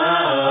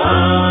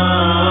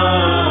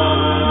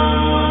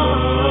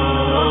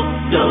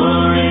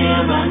 Story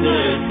of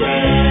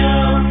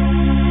Undertale.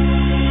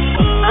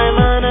 I'm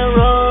on a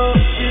roll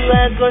to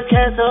Asgore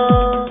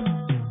Castle.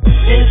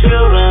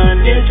 Intro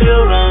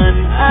run,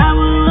 I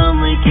will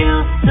only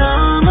kill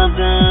some of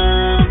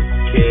them.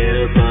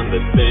 Kill some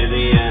but spare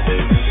the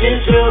others.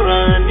 Intro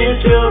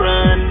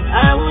run,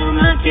 I will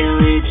not kill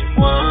each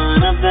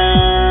one of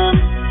them.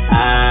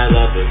 I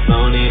love the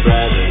Phony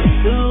Brothers.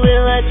 Who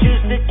will I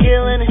choose to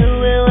kill and who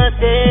will I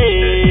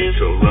save?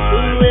 Who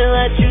will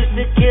I choose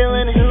to kill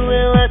and who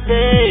will I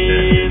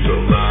save?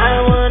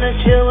 I wanna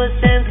chill with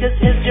Sans cause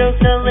his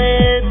jokes are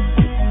lit,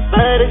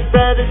 but his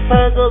brother's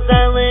puzzles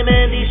are lame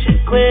and he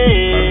should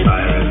quit.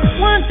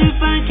 Want to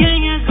find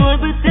King Asgore,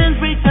 but Sans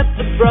breaks up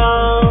the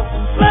brawl.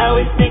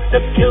 Flowey sneaks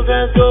up, kills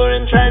Asgore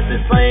and tries to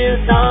slay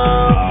us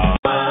all.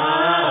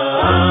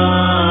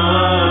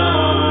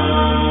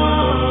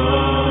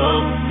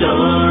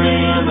 Story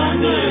of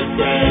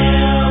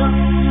Undertale.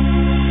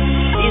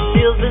 He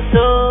steals the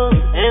souls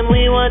and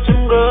we watch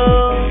him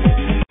grow.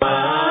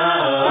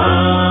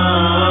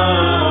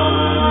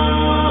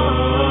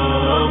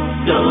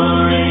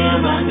 Story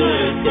of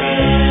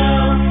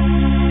Undertale.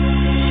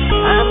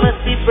 I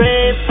must be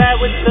brave, fight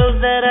with those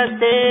that I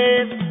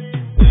saved.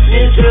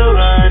 Intro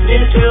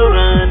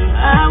run,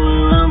 I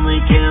will only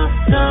kill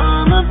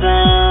some of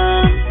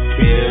them.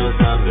 Kill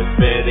some to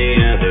spare the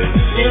others.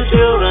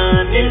 Intro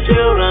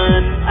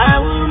run, I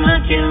will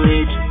not kill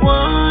each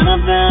one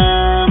of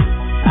them.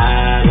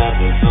 I love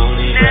the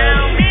Phony Now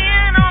Brothers. me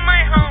and all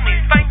my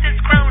homies fight this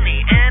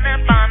crony and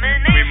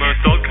abomination. We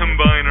must all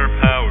combine our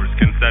powers,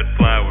 can set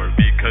flower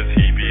because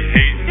he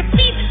behaves.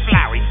 Defeats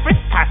Flowey,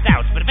 first passed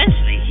out, but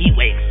eventually he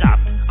wakes up.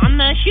 On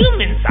the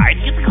human side,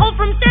 he gets a call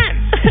from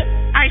Sans.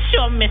 I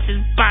sure miss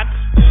his butt.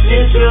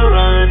 Intro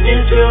run,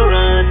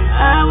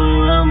 I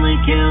will only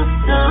kill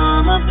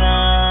some of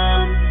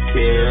them.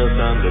 Kill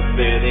some to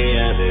spare the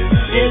others.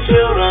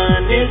 Intro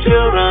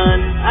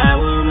run, I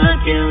will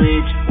not kill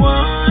each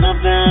one of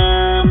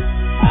them.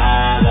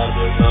 I love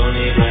the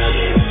Phony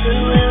Brothers. Who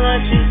will I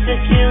choose to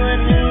kill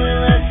and who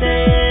will I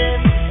save?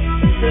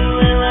 Who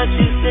will I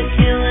choose to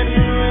kill and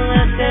who will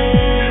I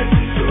save?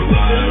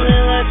 Who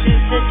will I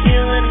choose to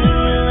kill and who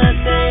will I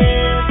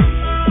save?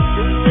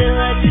 Who will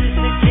I choose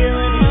to kill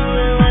and who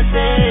will I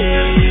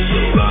save?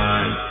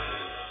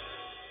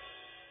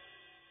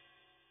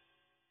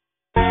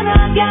 And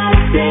I got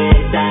a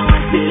taste, I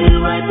want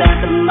to wipe out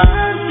the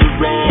monster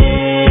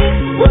race.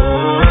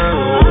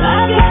 Whoa,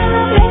 I got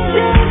no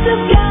patience,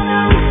 I've got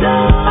no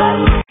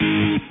soul.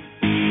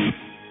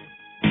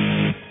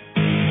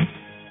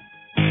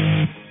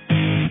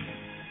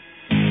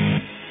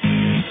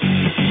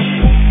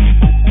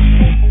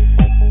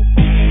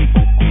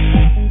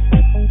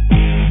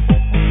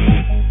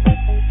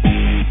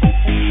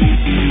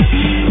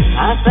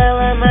 I felt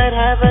I might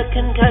have a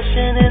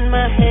concussion in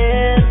my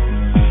head.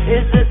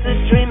 Is this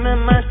a dream?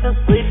 Am I still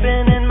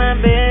sleeping in my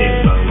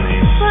bed?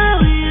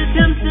 Slowly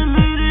attempts to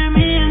murder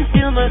me and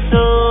steal my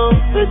soul.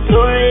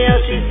 Victoria,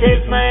 she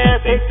takes my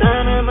ass, takes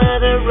on her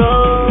mother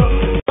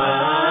role.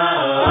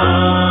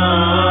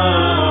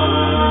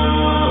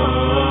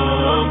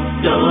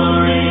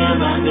 Story of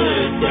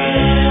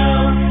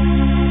Undertale.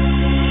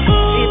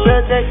 She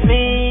protects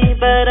me,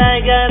 but I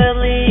gotta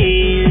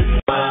leave.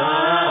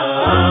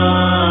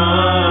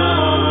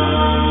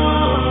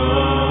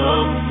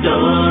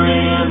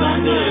 Story of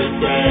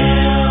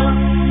Undertale.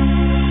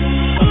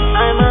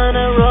 I'm on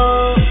a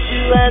roll to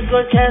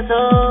Asgore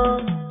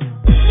Castle.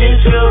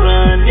 Intro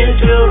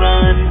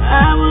run,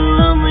 I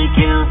will only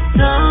kill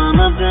some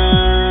of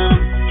them.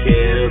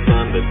 Kill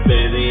some but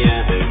spare the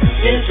others.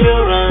 Intro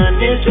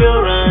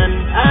run,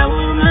 I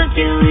will not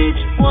kill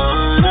each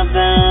one of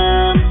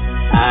them.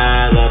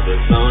 I love the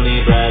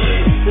Phony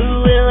Brothers.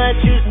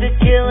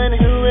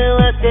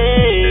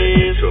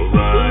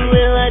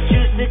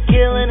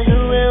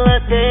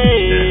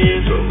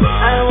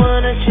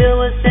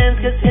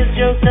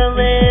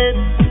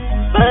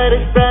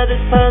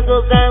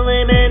 puzzles are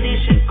lame and he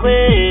should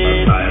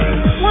quit.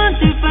 Want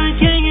to find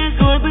King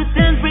Azor, but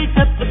then breaks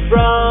up the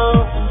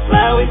brawl.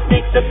 Flowey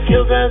sneaks up,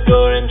 kills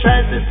Azor, and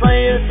tries to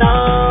slay us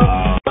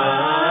all.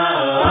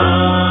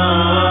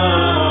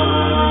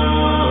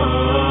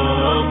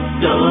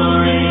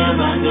 Story of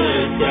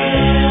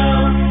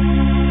Undertale.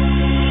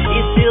 He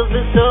steals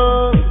the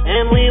souls,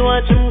 and we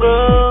watch him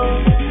grow.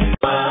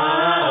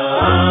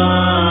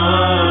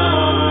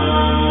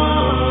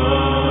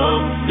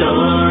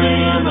 Story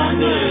of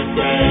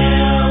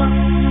Undertale.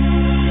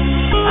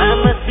 I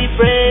must be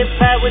brave,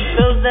 fight with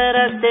those that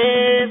I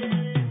saved.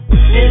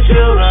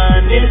 Intro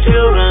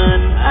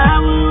run, I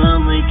will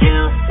only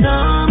kill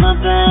some of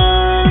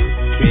them.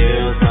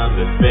 Kill some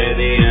to spare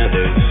the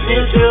others.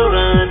 Intro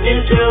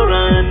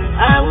run,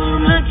 I will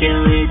not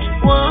kill each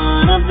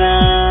one of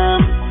them.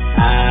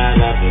 I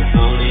love the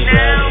Sony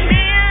Now brothers.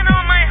 me and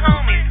all my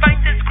homies fight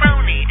this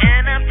crony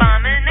and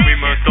abomination. We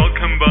must all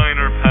combine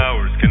our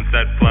powers, can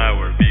set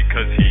flower,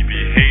 because he be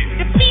hating.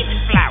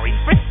 Defeats Flowey,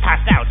 first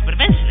passed out, but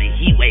eventually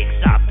he wakes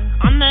up.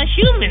 On the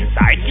human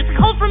side, gets a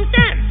call from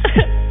Sense.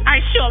 I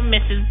sure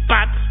miss his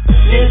butt.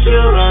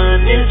 Intro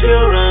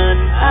run,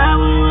 I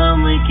will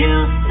only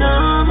kill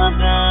some of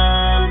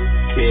them.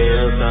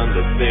 Kill some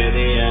to spare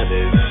the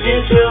others.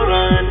 Intro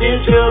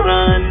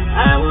run,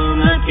 I will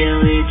not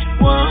kill each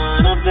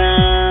one of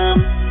them.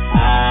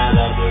 I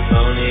love the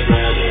Sony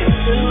brothers.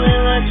 Who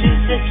will I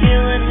choose to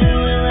kill and who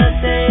will I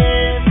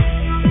save?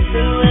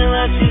 Who will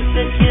I choose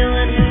to kill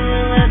and who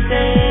will I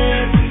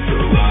save?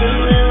 Who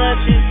will I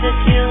choose to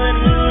kill and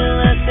who will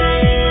I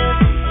save?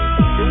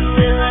 Who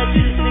will I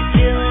choose to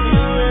kill and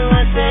who will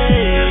I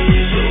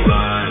save?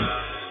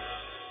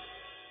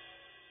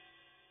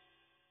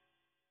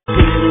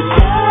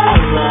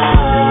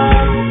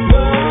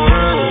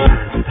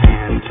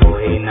 Pan,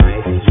 toy,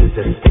 knife, use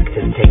a stick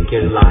to take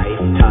your life.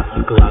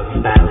 Tough gloves,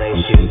 ballet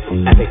shoes,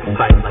 epic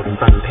fight like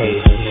front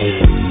page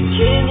news.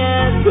 King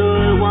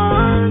Azor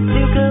wants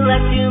to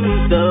collect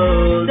human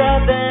souls. 7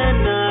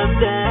 of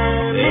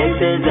them, it's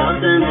his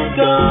ultimate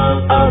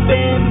goal.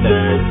 Open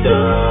the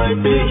door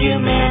to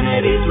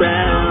humanity's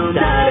realm.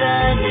 Start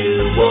a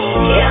new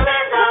war.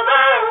 Humans of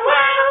our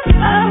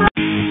world.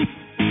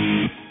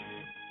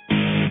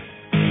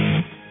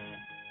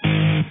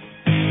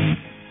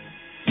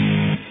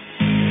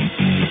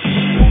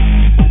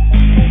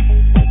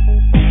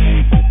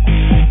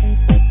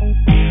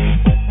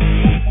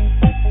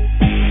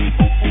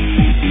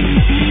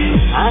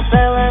 I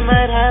felt I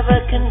might have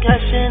a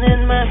concussion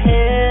in my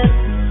head.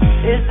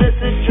 Is this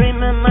a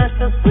dream? Am I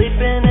still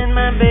sleeping in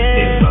my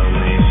bed?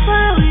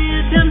 Slowly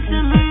attempts to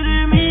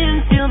murder me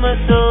and steal my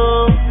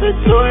soul. But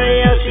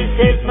Tori, how she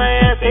takes my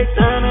ass, takes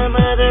on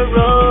another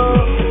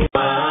role.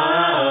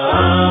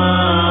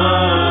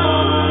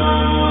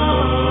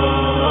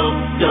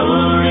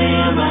 Story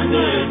of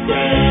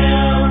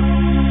Undertale.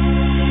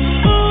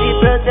 She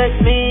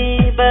protects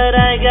me, but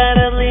I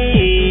gotta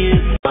leave.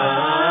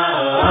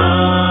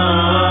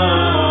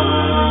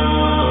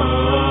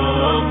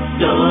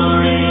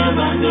 Story of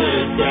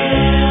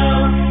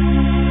Undertale.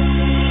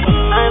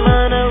 I'm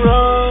on a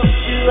roll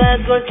to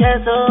Asgore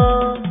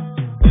Castle.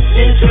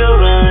 Intro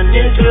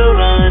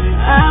run,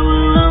 I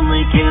will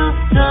only kill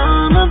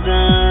some of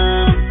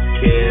them.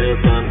 Kill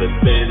some but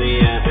spare the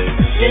others.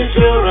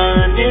 Intro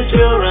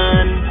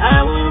run,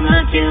 I will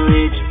not kill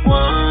each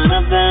one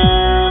of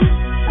them.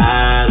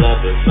 I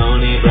love the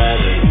Sony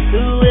brothers.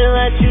 Who will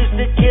I choose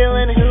to kill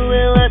and who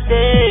will I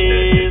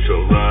save?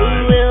 Who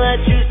will I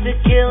choose to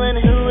kill and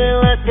who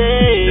will I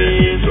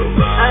save?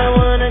 I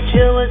wanna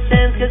chill with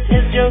Sans cause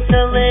his jokes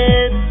are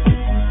lit.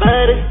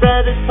 But his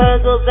brother's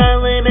puzzles are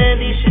lame and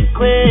he should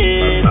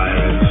quit.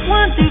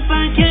 Want to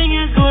find King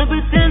Azor,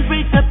 but Sans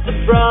breaks up the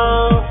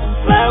brawl.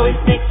 Flowey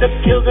sneaks up,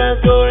 kills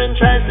Azor, and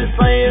tries to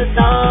slay us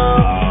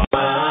all.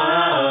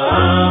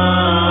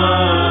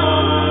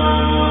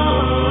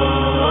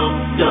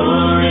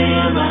 Story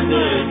of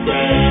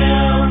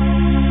Undertale.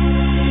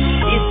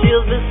 He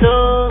steals the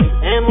souls,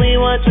 and we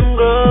watch him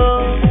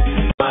grow.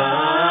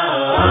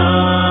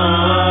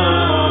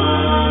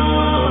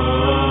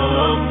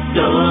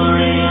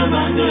 Story of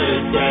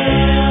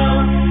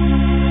Undertale.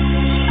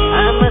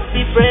 I must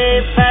be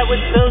brave, fight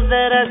with those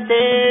that I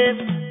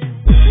saved.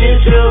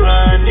 Intro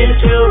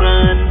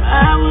run,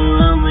 I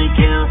will only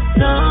kill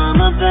some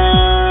of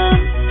them.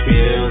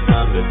 Kill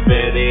some to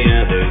spare the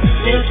others.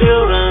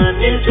 Intro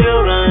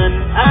run,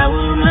 I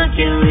will not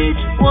kill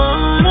each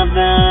one of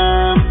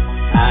them.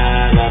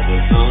 I love the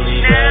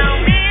Sony Now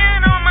brothers. me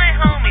and all my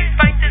homies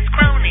fight this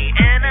crony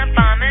and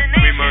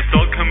abomination. We must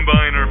all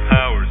combine our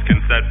powers, can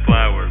set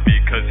flower,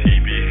 because he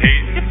be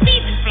hating.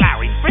 Defeats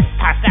Flowey, first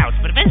passed out,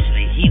 but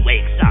eventually he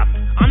wakes up.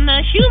 On the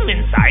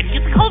human side,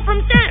 gets a call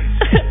from Sense.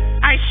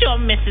 I sure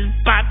miss his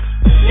butt.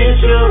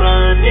 Intro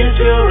run,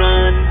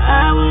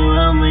 I will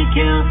only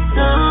kill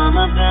some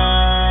of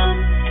them.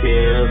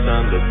 Kill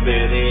some to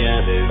spare the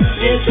others.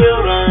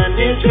 Intro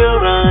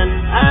run,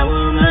 I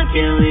will not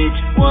kill each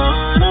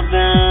one of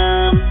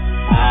them.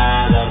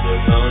 I love the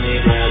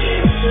Sony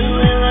brothers. Who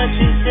will I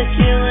choose to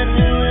kill and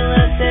who will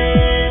I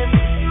save?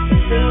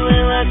 Who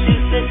will I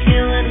choose to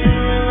kill and who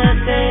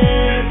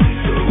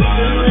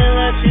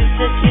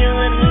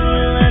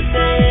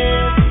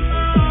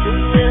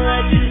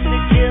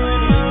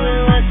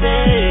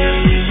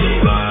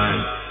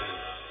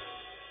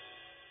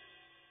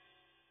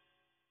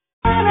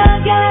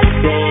got a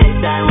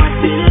taste, I want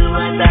to,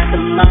 I thought the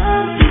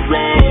monster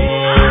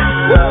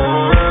race.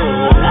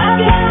 I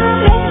got a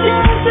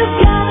taste, just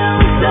kinda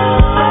was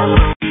all.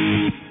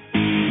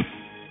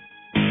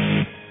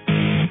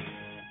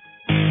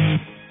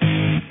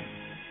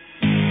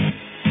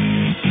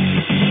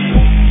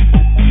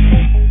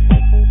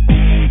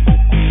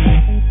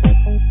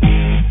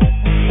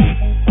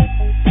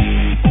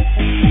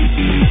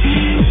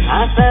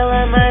 I felt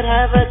I might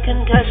have a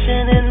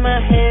concussion in my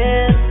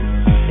head.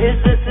 Is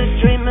this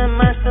a dream? Am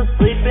I still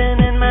sleeping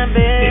in my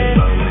bed?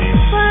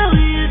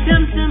 Slowly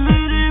attempt to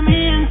murder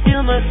me and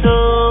steal my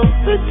soul.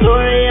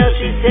 Victoria,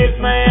 she takes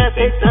my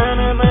ethics on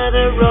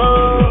another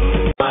roll.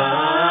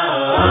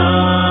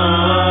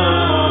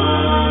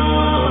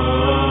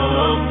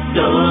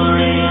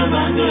 Story of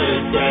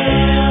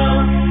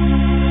Undertale.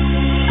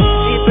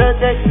 She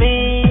protects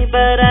me,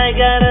 but I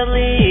gotta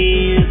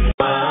leave.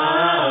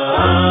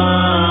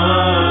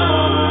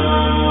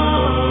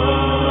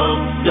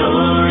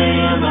 Story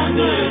of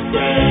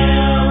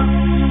Undertale.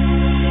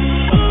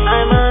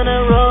 I'm on a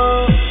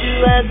roll to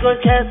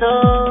Asgore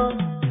Castle.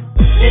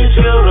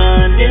 Intro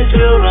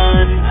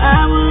run.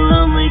 I will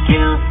only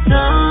kill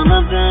some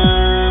of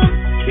them.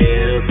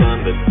 Kill some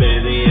but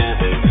spare the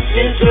others.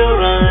 Intro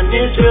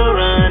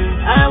run.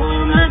 I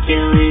will not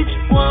kill each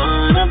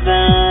one of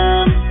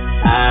them.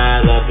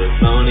 I love the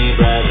phony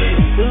brothers.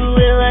 Who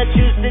will I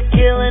choose to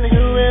kill and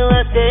who will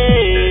I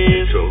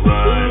save?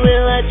 Who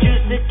will I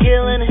choose to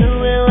kill and who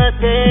will I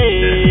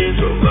save?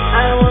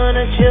 I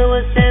wanna chill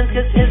with Sans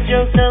cause his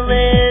jokes are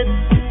lit.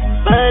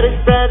 But his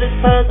brother's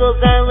puzzles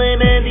are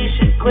lame and he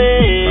should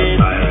quit.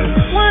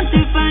 Want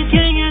to find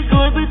King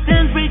Asgore but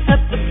Sans breaks up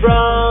the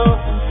brawl.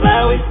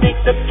 Flowey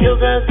sneaks up, kills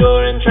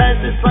Asgore and tries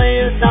to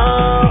slay us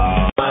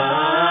all.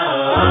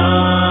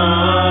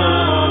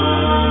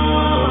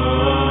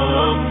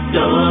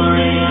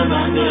 Story of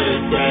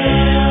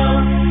Undertale.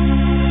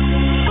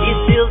 He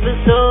steals the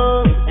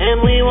souls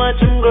and we watch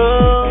him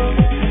grow.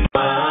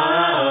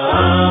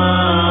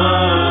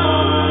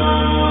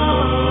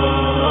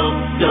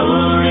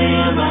 Story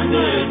of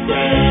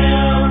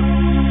Undertale.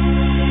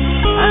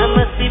 I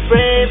must be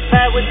brave,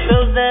 fight with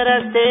those that I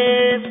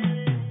saved.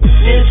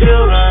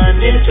 Intro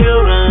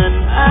run.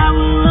 I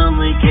will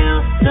only kill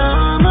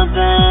some of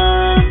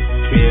them.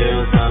 Kill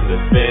some but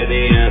spare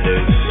the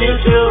others.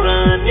 Intro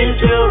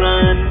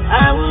run.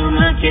 I will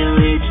not kill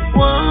each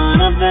one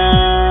of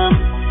them.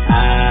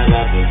 I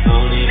love the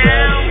phony Now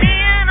brothers. me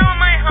and all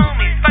my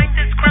homies fight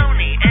this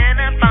crony and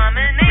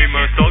abomination. We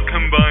must all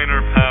combine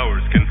our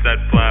powers, can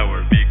set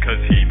flower, because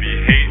he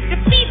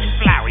behaves. Defeats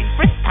Flowey,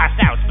 first passed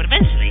out, but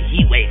eventually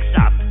he wakes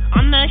up.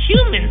 On the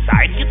human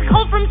side, gets a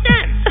call from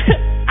Sans.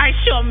 I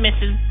sure miss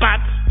his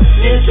butt.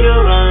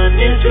 Intro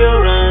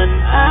run.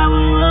 I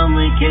will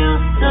only kill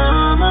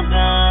some of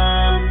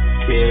them.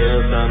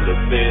 Kill some but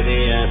spare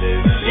the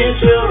others.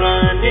 Intro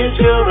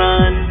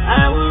run.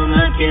 I will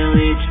not kill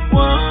each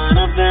one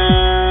of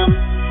them.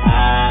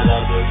 I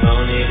love the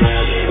phony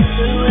brothers.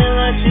 Who will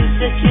I choose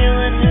to kill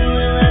and who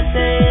will I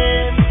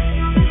save?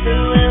 Who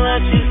will I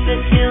choose to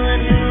kill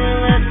and who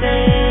will I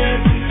save?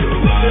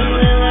 Who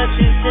will I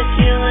choose to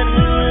kill and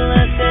who will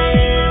I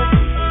save?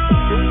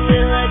 Who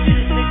will I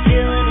choose to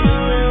kill and who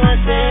will I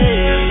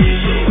save?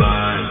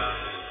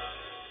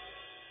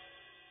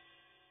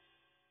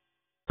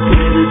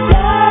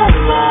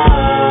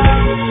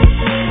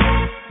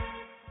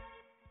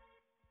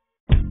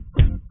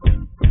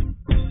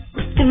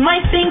 It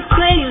might seem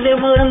crazy,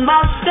 but I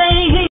must stay here.